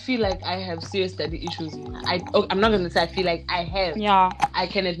 I feel like I have serious daddy issues. I'm not going to say I feel like I have. Yeah. I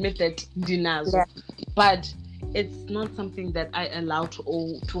can admit that Dina's. Yeah. But it's not something that I allow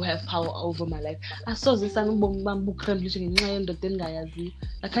to have power over my life. Like,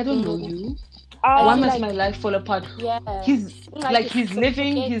 I don't know you. Why must my life fall apart? Yeah. He's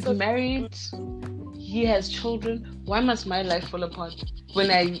living, he's married, he has children. Why must my life fall apart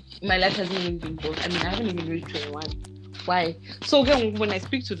when my life hasn't even been built? I mean, I haven't even reached 21. Why? So again, when I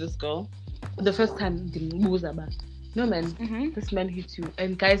speak to this girl, the first time No man, this man hits you.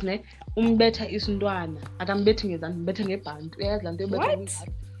 And guys, ne, umbetha isintwana. Akambethi ngezandla, umbetha ngebhanti. Uyazi laa nto yobethwa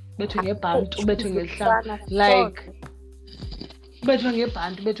ngezandla. Ubethwe ngebhanti, ubethwe ngehlangu. Like, ubethwa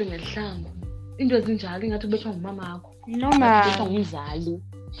ngebhanti, ubethwe ngehlangu. Into ezinjalo ingathi ubethwa ngumama wakho. No man. Ubethwa ngumzali.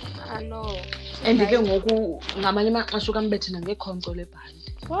 I know. And ke ngoku ngamanye amaxesha ukambethe nangekhonkco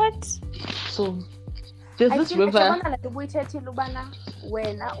lebhanti. What? So there's this river. Ubuyithethile ubana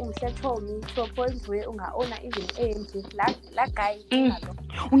wena umhlethomi to a point where unga-owna even endlu la guy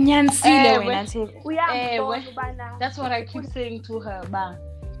unyanisile wena nje. Uyambona ubana. That's what I keep saying to her, ba.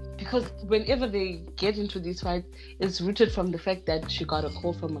 Because whenever they get into this fight, it's rooted from the fact that she got a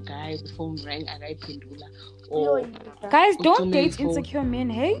call from a guy, the phone rang, and I pendula. Or guys, don't date insecure men,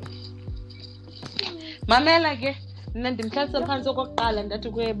 hey? Mamela ke ndimhlalisa phansi okokuqala ndathi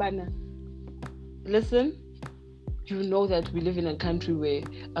kuye bana, listen, you know that we live in a country where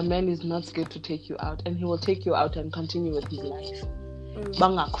a man is not scared to take you out, and he will take you out and continue with his life.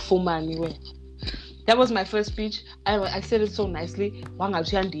 Bangakufumani we. That was my first speech. I said it so nicely.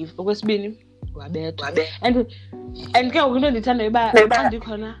 Wangathi uyandiva. Okwesibini wabethwa. And ke ngoku into ndithanda uba xa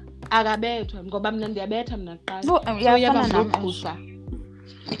ndikhona akabethwa ngoba mna ndiyabetha mna kuqala. So uyaba ngokhusa.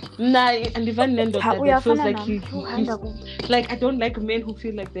 Mna andivani nendoda that feels like he's like, I don't like men who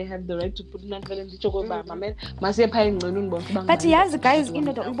feel like they have the right to put nanvele nditsho koba mamela masiye phaa engqini undibona uba but yazi guys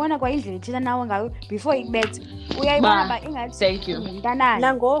indoda uyibona kwa indlela ithina nawe ngayo before ikubethe uyayibona ba ingathi ngumntanana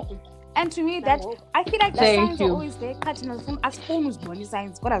nangoku. And to me, that I feel like the signs are always there. As phone was born,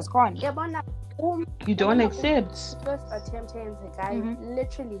 signs, but as gone. You don't accept. First attempt as a guy,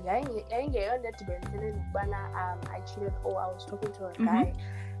 literally, I cheated or I was talking to a guy.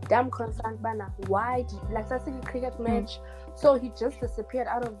 Damn concerned, bana. Why? Like that's a cricket match. So he just disappeared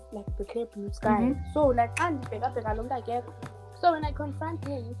out of like the clear blue sky. So like, so when I confront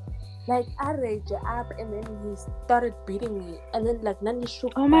him, like I raged up and then he started beating me and then like Nani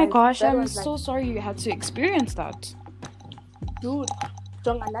shook. Oh my gosh, I'm so sorry you had to experience that. Dude,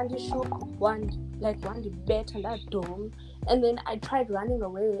 Nandi shook one bet on that dome and then I tried running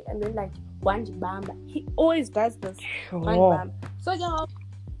away and then like one bamba. He always does this. One bamba. So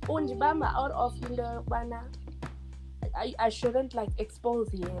bamba out of the bana. I shouldn't like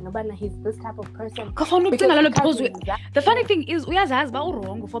expose him, but he's this type of person. The funny thing is, we are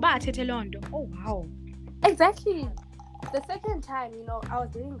wrong for oh wow. Exactly. The second time, I was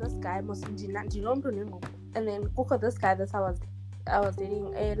dating this guy, and then this guy that I was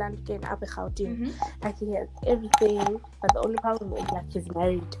dating a landkin up in like he has everything, but the only problem is like he's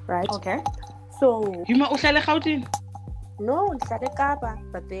married, right? Okay. So you might no,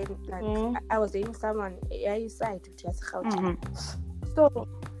 but then like I was dating someone side to just So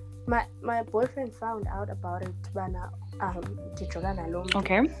my boyfriend found out about it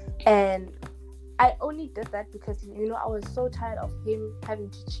okay. And I only did that because I was so tired of him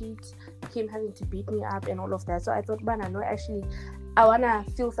having to cheat, him having to beat me up and all of that. So I thought, no, actually I wanna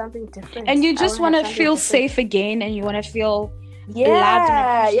feel something different. And you just wanna feel safe again and you wanna feel loved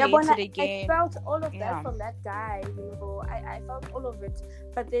and appreciated again. I felt all of that from that guy, I felt all of it.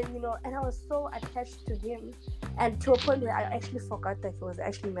 But then, and I was so attached to him and to a point where I actually forgot that he was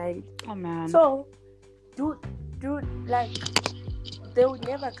actually married. Oh man. So, dude, like there would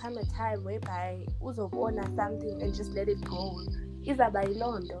never come a time whereby uzobona something and just let it go.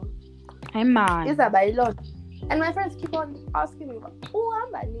 Izabayilondo. Hey man. Izabayilondo. And my friends keep on asking me, but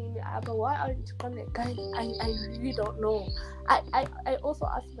why aren't you coming? Guys, I really don't know. I also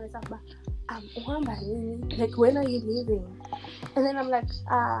asked myself, like, when are you leaving? And then I'm like,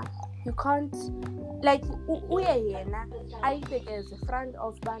 you can't, like, I think as a friend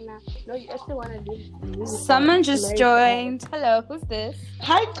of Bana, no, you actually want to leave. Someone just joined. Hello, who's this?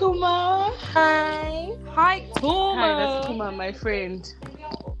 Hi, Kuma. Hi. Hi, Kuma. Hi, that's Kuma, my friend.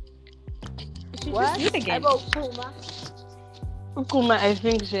 What? About Kuma, I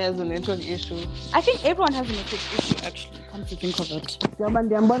think she has a network issue. I think everyone has a network issue, actually. Come to think of it.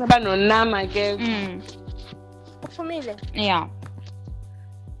 Familiar. Yeah.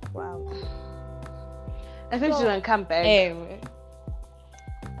 Wow. I think she's gonna come back. Anyway.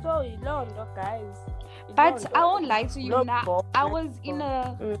 So you learned, guys. But I won't lie to you now. I was in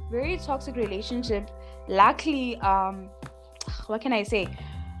a very toxic relationship. Luckily, what can I say?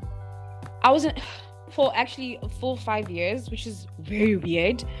 I wasn't for actually a full 5 years, which is very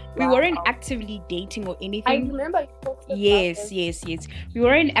weird. We weren't actively dating or anything. I remember you talked about Yes. We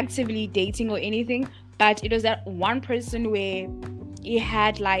weren't actively dating or anything, but it was that one person where he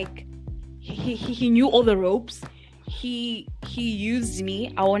had like he knew all the ropes. He used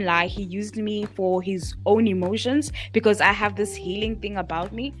me. I won't lie. He used me for his own emotions because I have this healing thing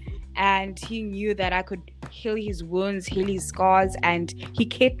about me, and he knew that I could heal his wounds, heal his scars, and he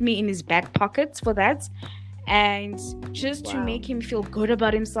kept me in his back pockets for that. And just to make him feel good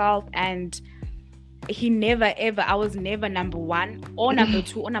about himself. And he never ever, I was never number 1 or number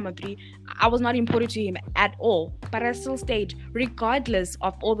 2 or number 3. I was not important to him at all, but I still stayed regardless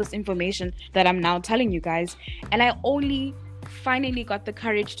of all this information that I'm now telling you guys. And I only finally got the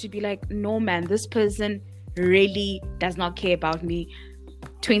courage to be like, no man, this person really does not care about me.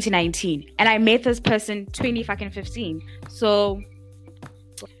 2019, and I met this person 2015. So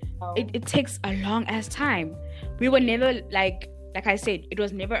it takes a long ass time. We were never like I said, it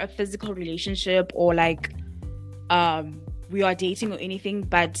was never a physical relationship or like we are dating or anything,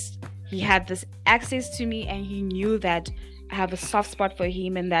 but he had this access to me and he knew that I have a soft spot for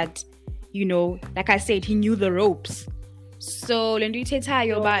him, and that, you know, like I said, he knew the ropes. So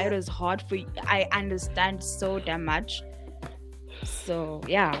it was hard for you. I understand so damn much. So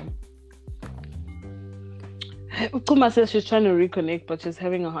yeah, Kuma says she's trying to reconnect, but she's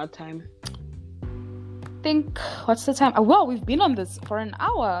having a hard time. Think what's the time? Well, we've been on this for an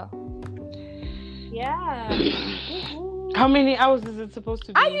hour. Yeah. How many hours is it supposed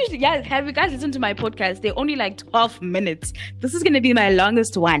to be? I usually, have you guys listened to my podcast? They're only like 12 minutes. This is gonna be my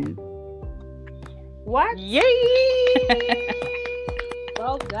longest one. What? Yay!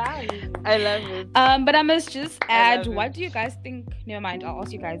 Well done. I love it. But I must just add, what do you guys think? Never mind, I'll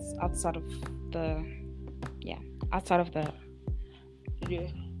ask you guys outside of the yeah.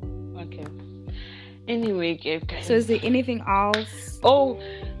 Okay. Anyway, guys. So is there anything else? Oh,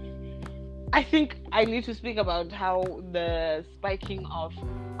 I think I need to speak about how the spiking of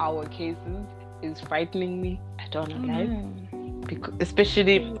our cases is frightening me. I don't know why. Because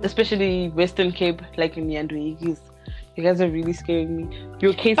especially Western Cape, like in Nyanduigis. You guys are really scaring me.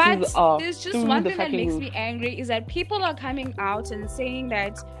 Your cases are. There's just one thing that makes me angry is that people are coming out and saying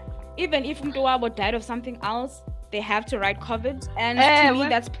that even if Mtuwabo died of something else, they have to write COVID. And to me,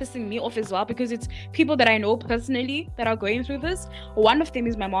 that's pissing me off as well, because it's people that I know personally that are going through this. One of them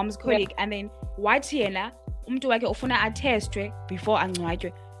is my mom's colleague, and then Watiena, Mtuwake ofuna atestwe before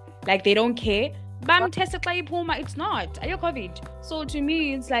angcwatshwe. Like they don't care. Bam test it's not. Are you COVID? So to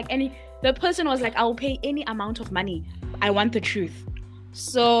me, it's like the person was like, I'll pay any amount of money. I want the truth.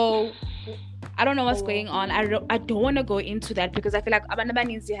 So I don't know what's going on. I don't want to go into that because I feel like Abanaba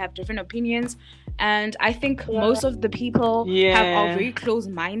needs to have different opinions. And I think most of the people are very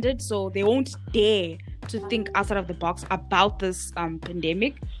close-minded, so they won't dare to think outside of the box about this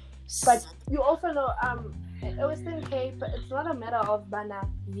pandemic. But you also know, Western Cape, it's not a matter of Bana,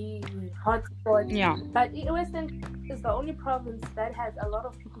 hotspot. Yeah. But Western Cape is the only province that has a lot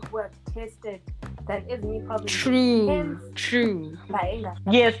of people who have tested than any province. True.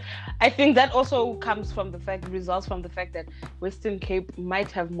 Yes, I think that also results from the fact that Western Cape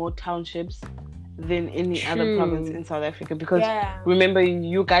might have more townships than any other province in South Africa, because remember,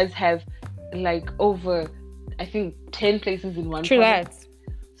 you guys have like over, I think, 10 places in one province.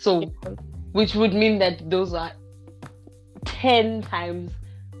 So, which would mean that those are 10 times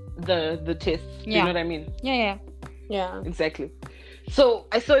the tests. Do you know what I mean? Yeah. Exactly. So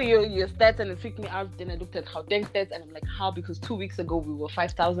I saw your stats and it freaked me out. Then I looked at Gauteng stats and I'm like, how? Because 2 weeks ago we were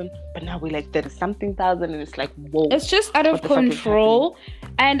 5,000, but now we're like 30-something thousand, and it's like, whoa. It's just out of control.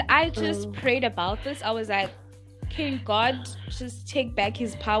 And I just prayed about this. I was like, can God just take back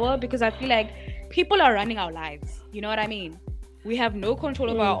his power? Because I feel like people are running our lives. You know what I mean? We have no control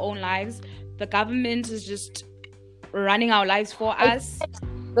over our own lives. The government is just running our lives for us.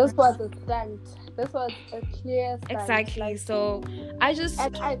 This was a stunt. This was a clear stunt. Exactly. Like, so I just...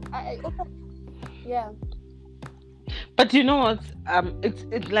 yeah. But you know what?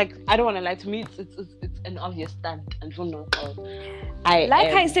 It's like, I don't want to lie. To me, it's an obvious stunt. And you know,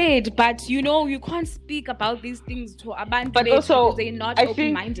 I said, but you know, you can't speak about these things to Abantu, but also, because they're not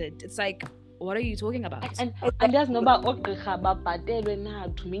open-minded. It's like, what are you talking about? And there's no about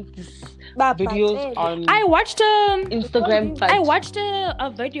to make these videos on. I watched Instagram. I watched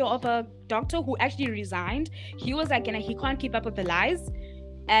a video of a doctor who actually resigned. He was like, he can't keep up with the lies,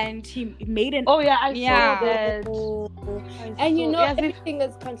 and he made an. Oh yeah, I saw that. And you know, everything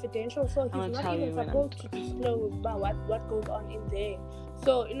is confidential, so he's not even supposed to disclose about what goes on in there.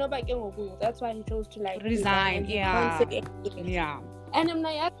 So you know, that's why he chose to like resign. Yeah. And I'm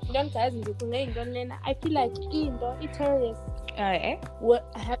like, I feel like terrorists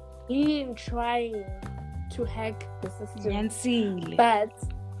have been trying to hack the system. But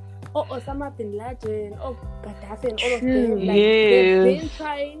Osama bin Laden, Gaddafi, and all of them, like, they've been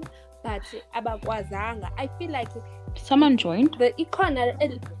trying, but abakwazanga. I feel like someone joined the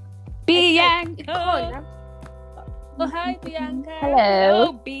Bianco. Oh, hi, Bianca.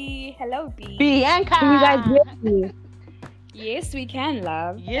 Hello, B. Hello, B. Bianca. Can you guys hear me? Yes, we can,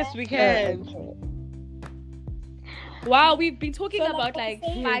 love. Yes, we can. Wow, we've been talking about like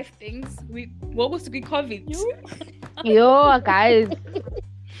 5 things. What was to be COVID? Yo, guys.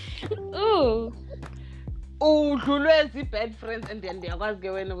 Oh. Oh, Dlulwe bad friends and then there was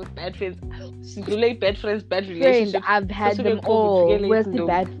going with bad friends. Dlulwe bad friends, bad relationships. Friends, I've had So them we all. COVID, Where's the together,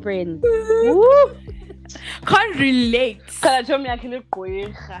 bad friends? Woo! Can't relate. I've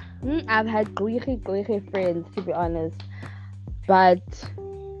I've had gleeche friends, to be honest. But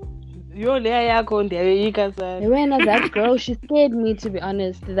when that girl, she scared me, to be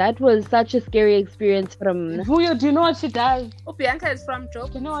honest. That was such a scary experience from... Vuyo, do you know what she does? Oh, Bianca is from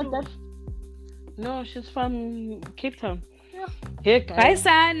Joburg. You know what too. that? No, she's from Cape Town. Yeah. Hey, Bye, guys.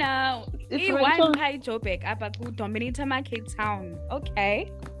 Sana. It's One Kai Jobek, Abaku, Dominator Cape Town.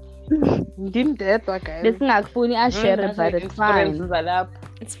 Okay. Didn't that, guys? This ngakufuni I share it, but it's fine.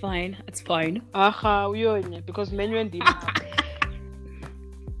 It's fine. It's fine. Because menu and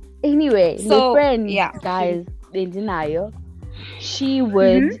Anyway, So, the friend, yeah. guys, Bendinayo, she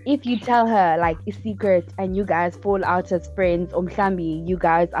would, if you tell her like a secret and you guys fall out as friends, Mhlambi, you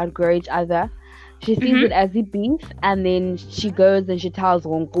guys outgrow each other, she sees it as a beef, and then she goes and she tells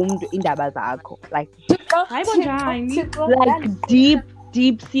Wonkumdu indaba zakho, like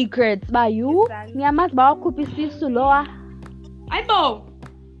deep secrets. Ba you, niyamazi bawakhupha isisu loa. Aibo.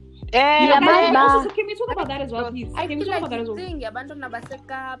 Yeah, Can we talk about that as well, please? I Can we feel talk like about that as well? thing abantwana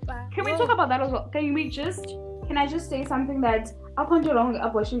basekapa. Can we talk about that as well? Can I just say something that I can't do wrong with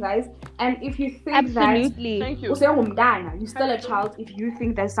abortion, guys? And if you think Absolutely. Thank you. that you're still a child if you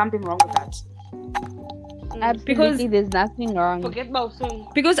think there's something wrong with that. Absolutely, there's nothing wrong. Forget about saying.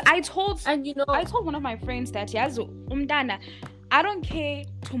 Because I told And one of my friends that yazo umdana, I don't care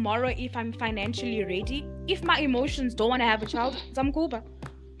tomorrow if I'm financially ready. If my emotions don't want to have a child, zamkuba.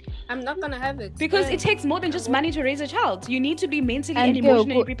 I'm not gonna have it. Because it takes more than just money to raise a child. You need to be mentally and And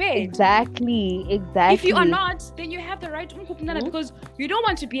emotionally prepared. Exactly. If you are not, then you have the right to umkupnana, because you don't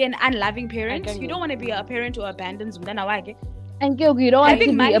want to be an unloving parent. I can You don't want to be a parent who abandons umdana wake. And you don't want Having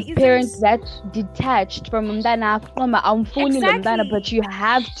to be money a isn't- parent that's detached from umdana akoma awumfuni lo mntana, but you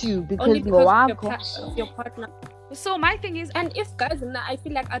have to because only you're because wakho. of your partner. So my thing is, And if guys, I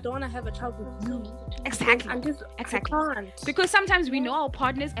feel like I don't want to have a child with you. exactly. I'm just Exactly. I can't. Because sometimes we know our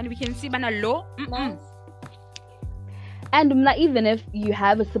partners and we can see bana low. And even if you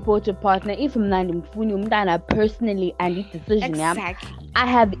have a supportive partner, if mfuni umntana personally and the decision, Exactly. I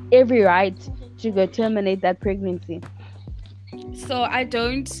have every right to go terminate that pregnancy. So I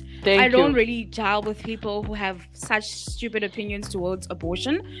don't really gel with people who have such stupid opinions towards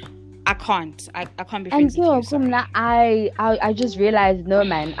abortion. I can't be And friends with you. I just realized, no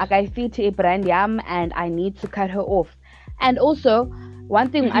man, I feel to brand yam and I need to cut her off. And also, one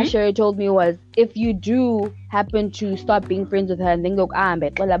thing Asher told me was, if you do happen to stop being friends with her and then go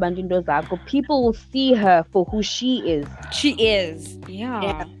people will see her for who she is. She is.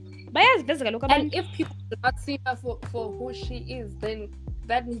 Yeah. But yes, basically, look at And if people do not see her for who she is, then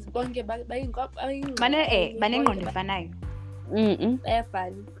that means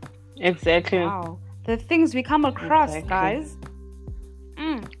Exactly. wow. The things we come across, Exactly. guys.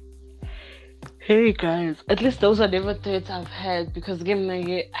 Hey guys, at least those are never thoughts I've had, because again,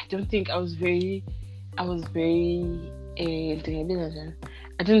 I don't think I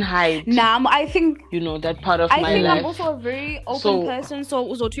didn't hide. Nah, I think That part of my I'm life. also a very open person. So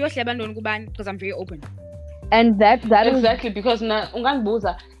because I'm very open. And that is Exactly, because like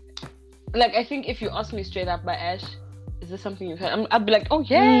I think if you ask me straight up by Ash, is this something you've heard? I'd be like, oh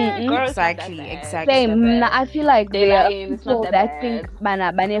yeah, girl, it's not that Exactly, bad. exactly. same. I feel like there are It's not people that that think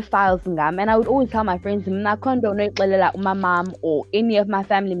bane files ngam, and I would always tell my friends, I can't donate my mom or any of my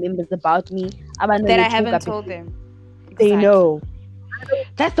family members about me. That I haven't told them. They Exactly. know.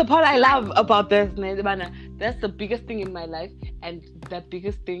 That's the part I love about this, man. That's the biggest thing in my life, and that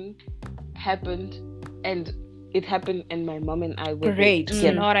biggest thing happened, and it happened, and my mom and I were Great. together.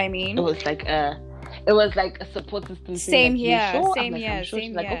 You know what I mean? It was like a support system. Same thing, here, Sure? same I'm like, here, I'm sure. same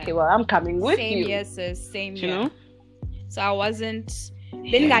She's like, here. okay, well, I'm coming with Same you. year, sis. Same You year. know? So I wasn't.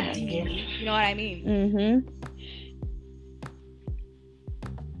 Then got deep. You know what I mean?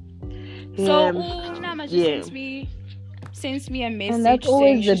 So Nama just sends me a message that's saying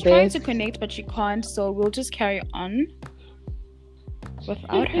always the she's trying best. to connect but she can't, so we'll just carry on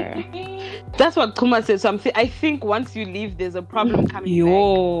without her. That's what Kuma said. So I think once you leave, there's a problem coming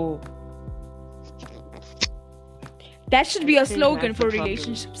back. That should be a think slogan that's for the problem.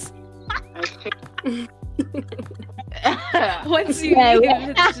 relationships. Once you Yeah.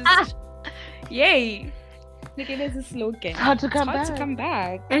 leave, it's just yay. There's a slogan. How to come How back. to come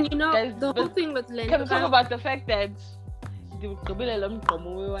back. And you know, Guys, the whole thing with Lento. Can we talk about the fact that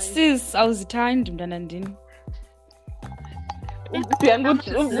Sis, I was tired, Mdanandin.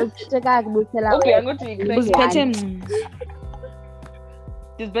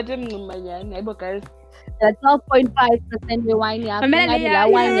 Guys. 12.5% wewine yakho ngathi la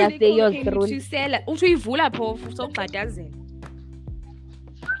wine yaseyoziruni uthi uyivula phofu sokubhadazela.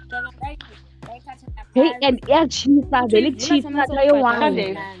 hey and iyachisa vele chisa leyo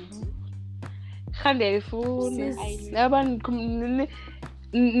wine khande ayifuna yabani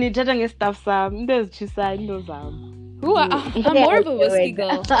nithatha nge-staff sami into ezichisayo into zami. I'm more of a whiskey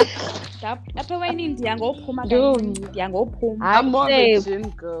girl. Apha wine ndiyangophuma ndiyangophuma. I'm more of a gin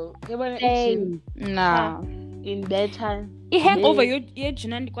girl. Nah. In bedtime. I-hangover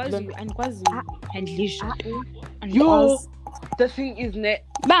ye-gin andikwazi handlisha. Yo, the thing is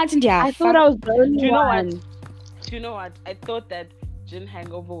bathi ndiyafa. I thought I was the only one. Do you know what? I thought that gin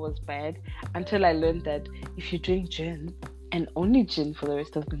hangover was bad until I learned that if you drink gin and only gin for the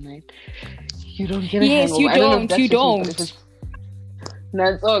rest of the night, you don't get a hangover. Yes, you don't. No,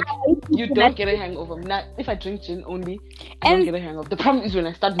 it's okay. You don't get a hangover. Now, if I drink gin only, I don't get a hangover. The problem is when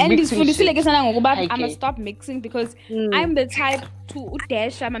I start mixing shit. I'm gonna stop mixing because I'm the type to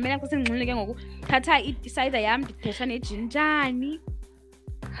udesha. Mamela kusenqinile ke ngoku thatha isider yam ndidesha nejinjani.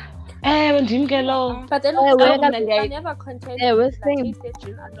 But then I never contended with like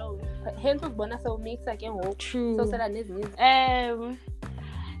gin alone. Hence ukubona so mix again ngoku. So sala nezinye.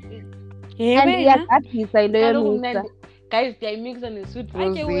 And iyadabhisa leyo mixer. Guys, they mix and sweet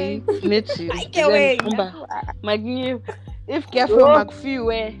rosé. If careful, McFew.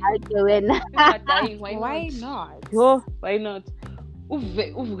 Why not? Why not?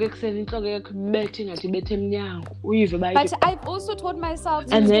 But I've also taught myself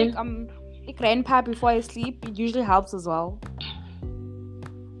to take a grandpa before I sleep. It usually helps as well.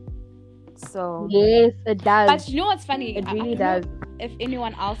 So yes, it does. But you know what's funny? It really does. If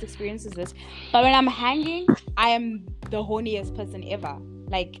anyone else experiences this, but when I'm hanging, I am the horniest person ever.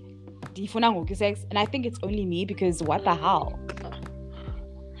 Like, sex, and I think it's only me because what the hell?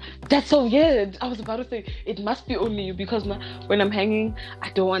 That's so weird. I was about to say it must be only you because when I'm hanging,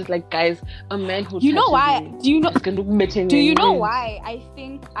 I don't want like guys, a man who. You know why? Do you know? Do you know why I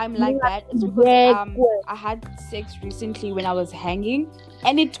think I'm like that? It's because I had sex recently when I was hanging,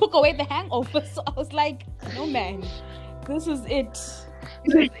 and it took away the hangover. So I was like, no man, this is it.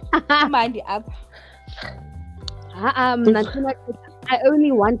 Mind the up. I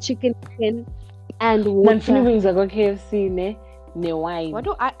only want chicken skin and water. Wings are KFC, ne wine. What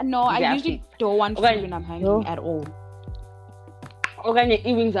do I? No, I usually don't want food when I'm hanging at all. Okay,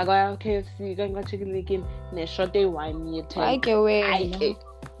 wings are KFC. Going chicken licking, ne short day wine. You take.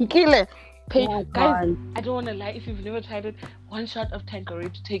 Kill it. Guys, I don't want to lie. If you've never tried it, one shot of Tanqueray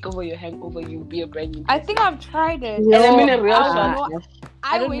to take over your hangover, you'll be a brand new person. I think I've tried it. And I mean a real shot.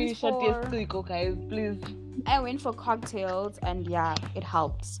 I don't mean shot yesterday, guys. Please. I went for cocktails and yeah, it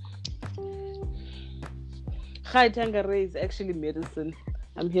helps. Hi, Tanqueray is actually medicine.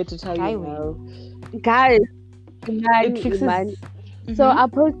 I'm here to tell you now. Guys, it fixes. Mm-hmm. So I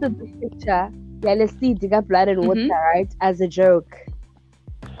posted the picture. Yeah, let's see, dig up blood and water, right? As a joke.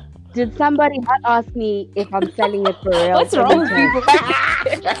 Did somebody not ask me if I'm selling it for real? What's wrong with people?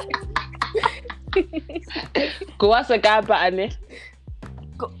 Go ask a kappa, Anne.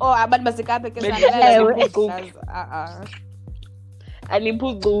 Oh, I'm not a kappa because like guys, I don't think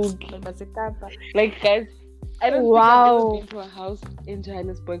I've ever been to a house in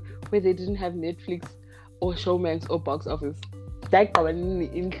Johannesburg where they didn't have Netflix or Showmax or Box Office. Like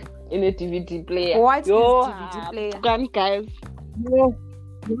in a DVD player. What is DVD player? Guys. Yeah.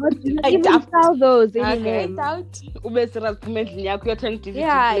 I doubt those anymore. I doubt.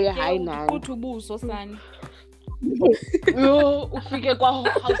 Ufike kwa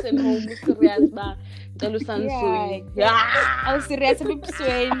house and home serious ba ngicela usansui. I was serious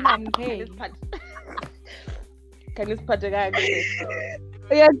ebusweni ngipheli. Can isiphathe kanje?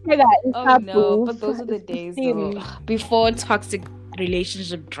 Oh no, but those are the days though. Before toxic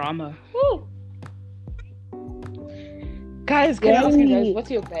relationship drama. Woo. Guys, can I ask you guys,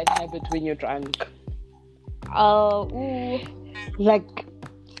 what's your bad habit when you're drunk? Like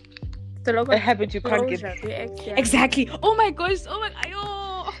a habit you can't get. Exactly. Oh my gosh. Oh my.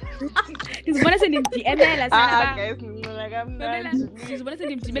 Ayo. This one is in DML.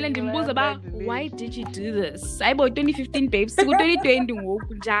 Why did you do this? I bought 2015 babes. 2020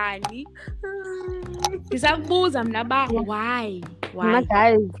 ngokunjani. Ngisakubuza mina ba why? My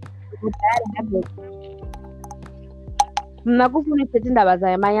guys, bad habit. Mna kufuna ithethe indaba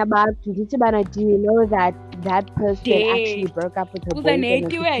zamanye abantu ndithi bana, do you know that that person actually broke up with her boyfriend and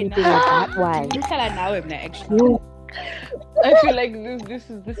was sleeping with that one. Actually. I feel like this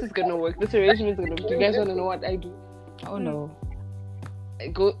is gonna work. This arrangement is gonna work. Do you guys wanna know what I do? Oh no.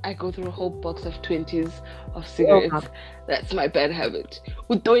 I go through a whole box of 20s of cigarettes. That's my bad habit.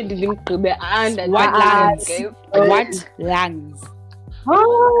 What lungs?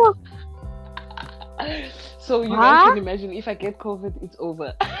 Oh. So you guys can imagine if I get COVID, it's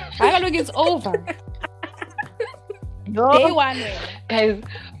over. I don't think it's over. Day one. Guys,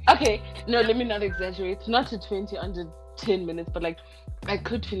 okay, no, let me not exaggerate. Not to 20 under 10 minutes, but like I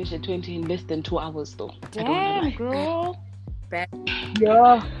could finish at 20 in less than 2 hours though. Damn, girl. Bad.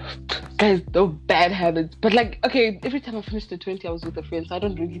 Yeah. Guys, those bad habits. But like, okay, every time I finish the 20, I was with a friend, so I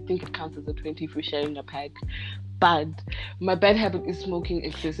don't really think it counts as a 20 if we're sharing a pack. But my bad habit is smoking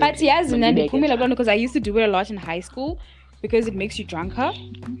excessively. But yes, because I used to do it a lot in high school because it makes you drunker.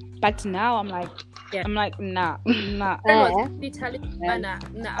 But now I'm like, nah. I was telling Anna,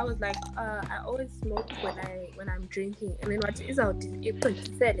 I was like, I always smoke when I'm drinking, and then what is out?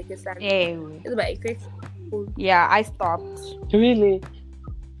 Yeah, I stopped. Really?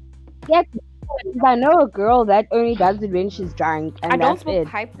 Yeah, I know a girl that only does it when she's drunk, and I don't smoke it.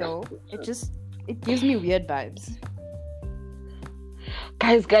 pipe though. It gives me weird vibes.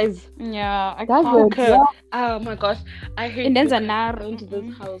 Guys. Yeah, I That's can't. okay. Oh my gosh, I hate And then going to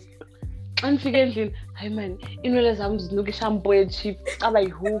this house. I'm forgetting. Hey man, in real I'm just looking shampoo cheap. I'm like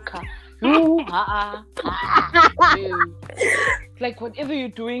hookah. Like whatever you're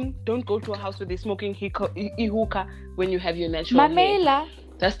doing, don't go to a house where they're smoking hookah when you have your natural hair.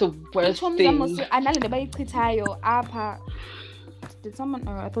 That's the worst thing. Did someone?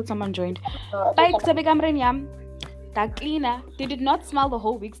 I thought someone joined. They did not smell the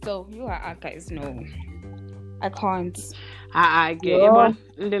whole week still. You are guys, no. I can't. I get it.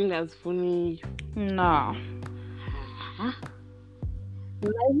 Then that's funny. No. I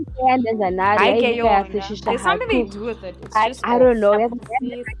get you. There's something they do with it. It's just I don't know.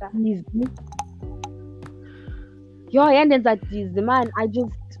 Yo, and then that is the man. I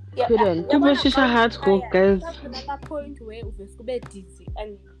just couldn't. Shisha hardcore, guys. That point where you feel dizzy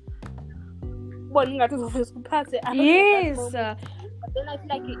and yes. But then I feel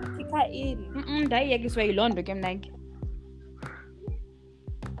like it kick her in. That is where you learn became like.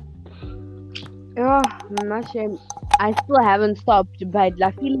 Oh, I'm not sure. I still haven't stopped, but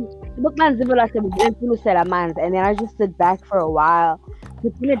I feel and then I just sit back for a while.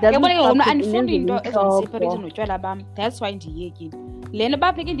 But when it doesn't that's why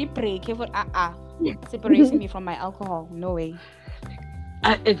break separating me from my alcohol. No way.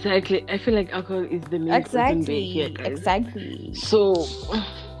 Exactly. I feel like alcohol is the main exactly here, guys. Exactly. So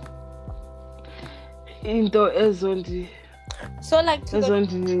so like to like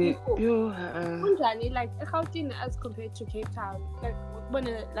Gauteng as compared to Cape Town, like when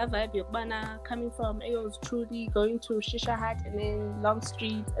la vibe yokubana coming from Ayos truly going to Shisha Hut and then Long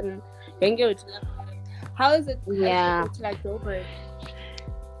Street and how is it to like Joburg?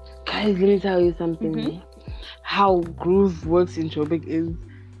 Guys, let me tell you something. How groove works in Joburg is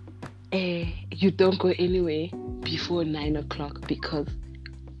you don't go anywhere before 9 o'clock because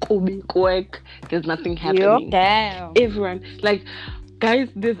work, there's nothing happening. Damn. Everyone, like, guys,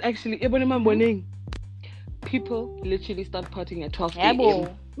 there's actually people literally start partying at 12 a.m.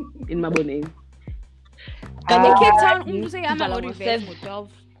 in Maboneng. Cape Town, say I'm not 12.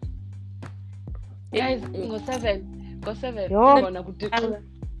 Guys, go 7. Go 7.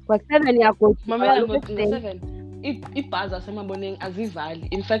 Ibhazi zasemaboneng azivali.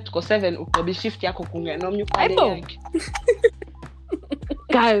 In fact, go 7 ugqiba shift yakho kungena omnye uqale yakhe.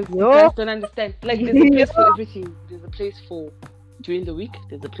 Guys, you guys don't understand. Like, there's a place for everything. There's a place for during the week.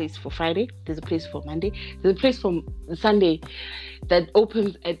 There's a place for Friday. There's a place for Monday. There's a place for Sunday that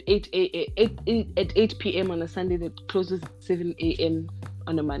opens at 8 p.m. on a Sunday that closes at 7 a.m.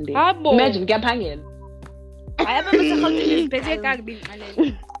 on a Monday. Imagine, Gaphangel. No,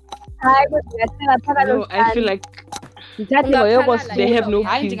 I feel like they have no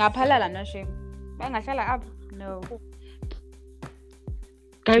peace. No.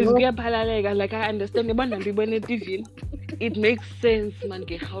 Guys, like I understand it makes sense, man.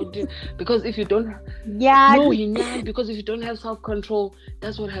 Because if you don't because if you don't have self-control,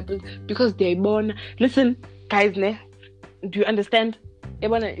 that's what happens. Because they're born. Listen, guys, do you understand?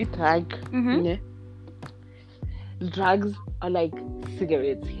 Eat drug. Drugs are like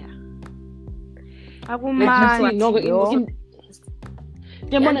cigarettes here.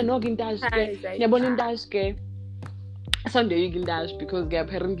 Sunday you can dash because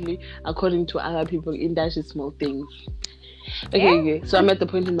apparently, according to other people, in dash is small things. Okay. So I'm at the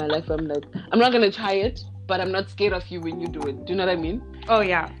point in my life where I'm like, I'm not gonna try it, but I'm not scared of you when you do it. Do you know what I mean? Oh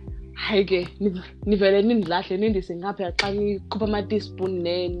yeah. Hayi ke nivele nindilahle nindise ngapha xa nikhupha ama-teaspoon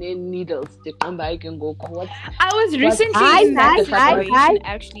ne-needles ndiqomba hayi ke ngoku I was recently in that situation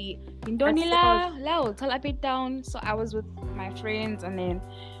actually. Indoni la hotel up it down. So I was with my friends and then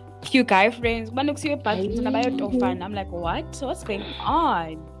few guy friends. I'm like, what? So what's going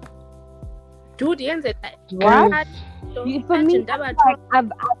on? Dude, yenze what? For me,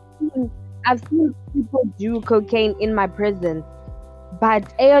 I've seen people do cocaine in my prison.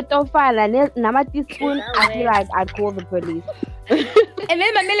 But nama teaspoon, I feel like I'd call the police. And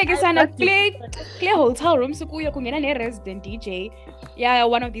then mamele ke sana play hotel room so kuya kungena ne resident DJ. Yeah,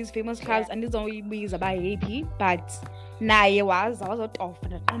 one of these famous clubs and this only is about AP, but naye was off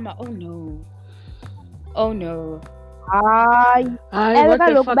and I'm like, oh no.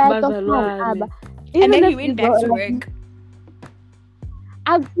 what the fuck bazalwane. And then he went back to work.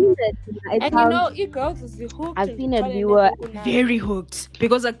 I've seen it. And you girls is hooked. I've seen it. We were very hooked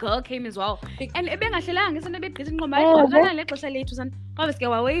because a girl came as well. And ebengahlelanga isana begqitha inqomba lexesha lethu sana. Kwabe sike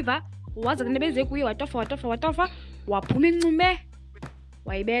waweva, waza nebeze kuye watofa, waphuma incume,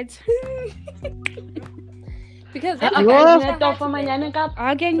 wayibetha. Because tofa manyane ka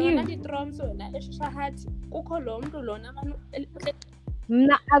again you. I've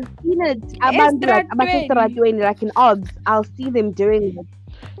seen it. Like in odds, I'll see them doing it.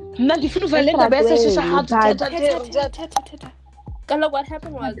 What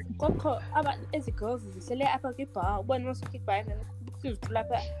happened was as girls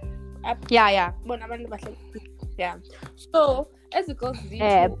yeah. So as a girls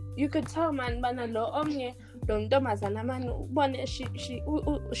you could tell man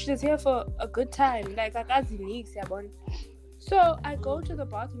she's here for a good time, like so I go to the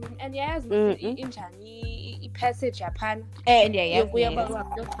bathroom and yes, in passage Japan and so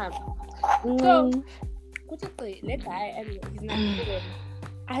the guy and he's not good.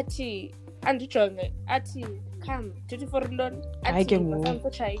 Ati come for London. I can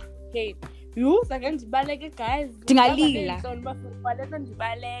try. Hey, you second baleka guys. Tingalila.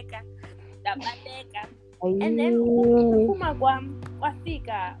 And then uphuma kwam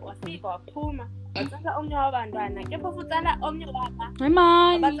wafika waphuma watsala omnye wabantwana ke phofu utsala omnye baba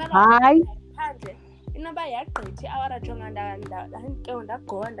hayi phandle inoba yagqithi awara jonga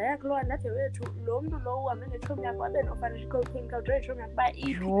ndagqoka ndaya kulowa ndathi wethu lo mntu lo uhambe netshomi yakho abe no-ofarish cocaine kawujoye itshomi yakho uba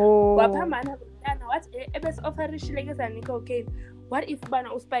iphi waphambana lomntana wathi ebesi-ofarishile ke zani cocaine what if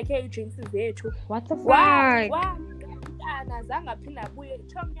ubana uspike ii-drinks zethu what the fuck zange aphinda abuye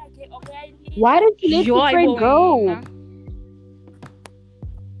itshomi yakhe okuyayilile. Why didn't you let your friend go?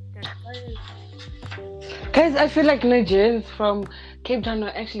 Guys, I feel like Nigerians from Cape Town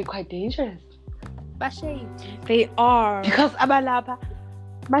are actually quite dangerous. They are. Because abalapa.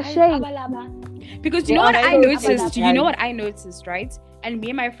 Because you know what I noticed? You know what I noticed, right? And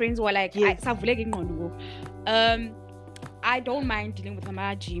me and my friends were like, I don't mind dealing with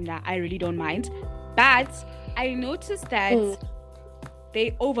a gym now. I really don't mind. But I noticed that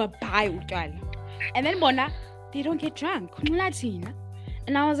they overbuy utwala. And then they don't get drunk.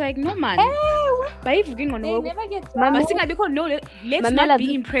 And I was like, no man. They never get drunk. No, let's not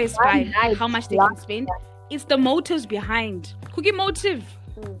be impressed by how much they can spend. It's the motives behind. Cookie motive.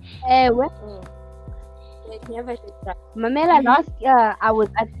 They never get drunk. Mamela, last year I was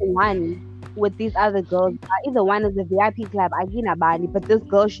at the one with these other girls. Either one is a VIP club, but this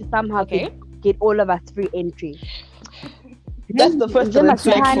girl, she somehow could get all of us free entry. That's the first red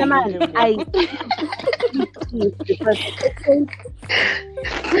flag.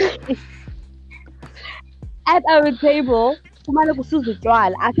 At our table, I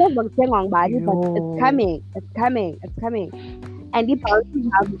can't but it's coming. And he have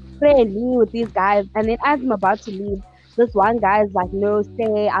friendly with these guys, and then as I'm about to leave, this one guy is like, no,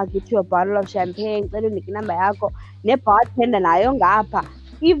 stay, I'll get you a bottle of champagne.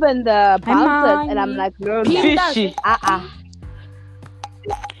 Even the bouncers, and I'm like, no, fishy.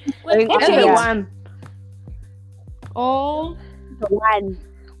 Okay. The one. Oh, the one.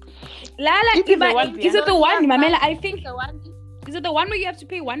 Lala, is it the one, Mamela? I think. The one. Is it the one where you have to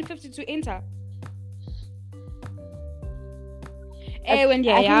pay $150 to enter? When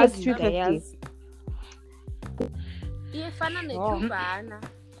it's $250. Ifana nechubana.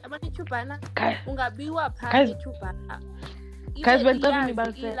 Abanye chubana ungabiwa phansi chubana. Guys, when talking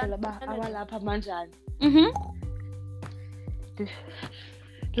about awalapha manjani.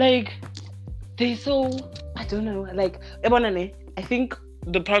 Like they so I don't know, like I think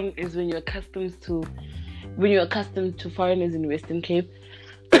the problem is when you're accustomed to foreigners in Western Cape,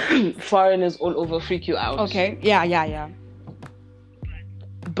 foreigners all over freak you out. Okay. Yeah.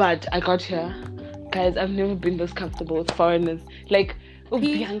 But I got here Guys, I've never been this comfortable with foreigners. Like,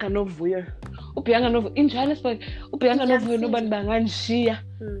 Ubianga Novuyo. In Johannesburg, Ubianga Novuyo, nobody banganishiya.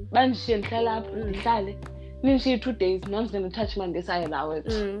 Banishiya ndihlala apha, ndihlale. Nishiya 2 days, no one's going to touch my this I allow it.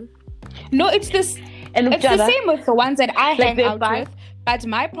 No, it's this. And it's the same with the ones that I hang out buy, with. But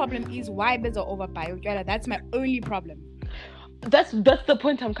my problem is why there's an overbuy. That's my only problem. That's the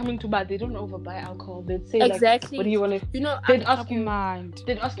point I'm coming to. But they don't overbuy alcohol. They'd say exactly. Like, what do you want to? You know, they'd ask you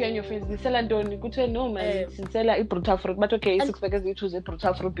and your friends. They sell and don't. You say no, man. Sell a brutal fruit. But okay, 6 packets you choose a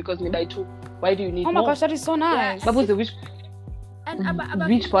brutal fruit because we buy 2. Why do you need? Oh my gosh, that is so nice. But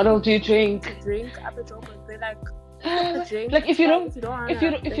which bottle do you drink? Drink apple chocolate. They're like. Like if you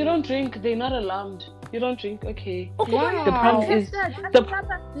don't drink, they're not alarmed. You don't drink, okay. Wow. The problem is they're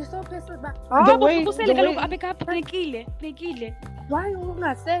so pissed about the way why you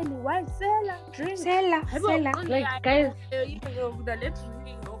not selling? Why sell? Drink. Like guys,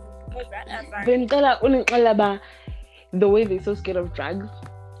 the way they're so scared of drugs.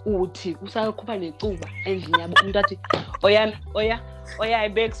 Uthi usakhupha necuba endlini yabo umuntu athi oya I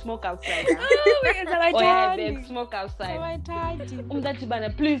beg smoke outside. I beg smoke outside. Umuntu athi bana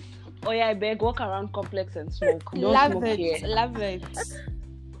please I beg walk around complex and smoke. Don't smoke here. Love it.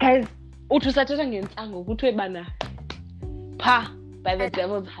 Guys, uthi usathetha ngentsango ukuthi bana by the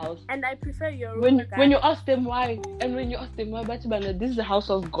devil's house. And I prefer your when you ask them why, but bana this is the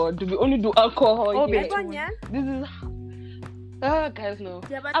house of God. We only do alcohol here. This is guys, no.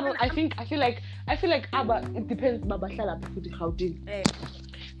 Yeah, but I feel like it depends. Baba Shala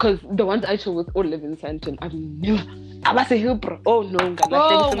because the ones I show with all live in Sandton. I've never. Abba say Hillbro. Oh no,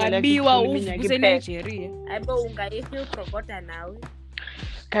 Nigeria.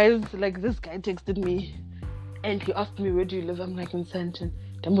 Guys, like this guy texted me, and he asked me where do you live? I'm like in Sandton.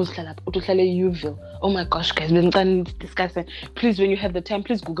 Uville. Oh my gosh, guys, we're discussing. Please, when you have the time,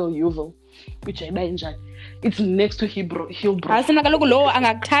 please Google Uville. Which I enjoy. It's next to Hillbro.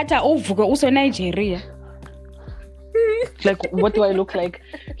 Nigeria. Like, what do I look like?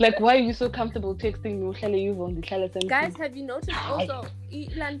 Like, why are you so comfortable texting me? Guys, have you noticed also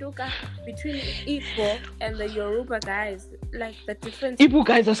between Igbo and the Yoruba guys? Like the difference. Igbo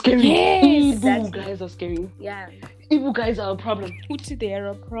guys are scary. Yes, Igbo guys are scary. Yeah. Igbo guys are a problem. They are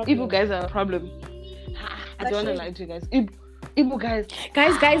a problem. Igbo guys are a problem. I don't want to lie to you guys. Igbo guys.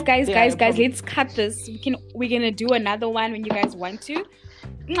 Guys, let's cut this. We're gonna do another one when you guys want to.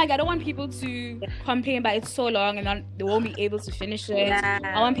 Like, I don't want people to complain but it's so long and they won't be able to finish it. Yeah.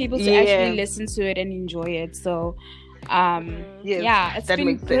 I want people to actually listen to it and enjoy it. So it's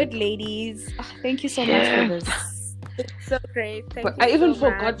been good, ladies. Thank you so much for this. It's so great. Thank you. I even so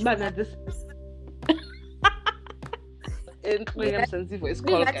forgot much. this. We have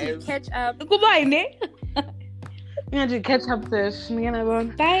to catch up. Goodbye, ne? We have to catch up this.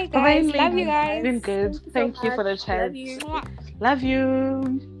 Bye guys. Love you guys. Been good. Thank you for the chat. Love you. Love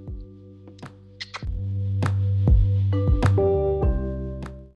you.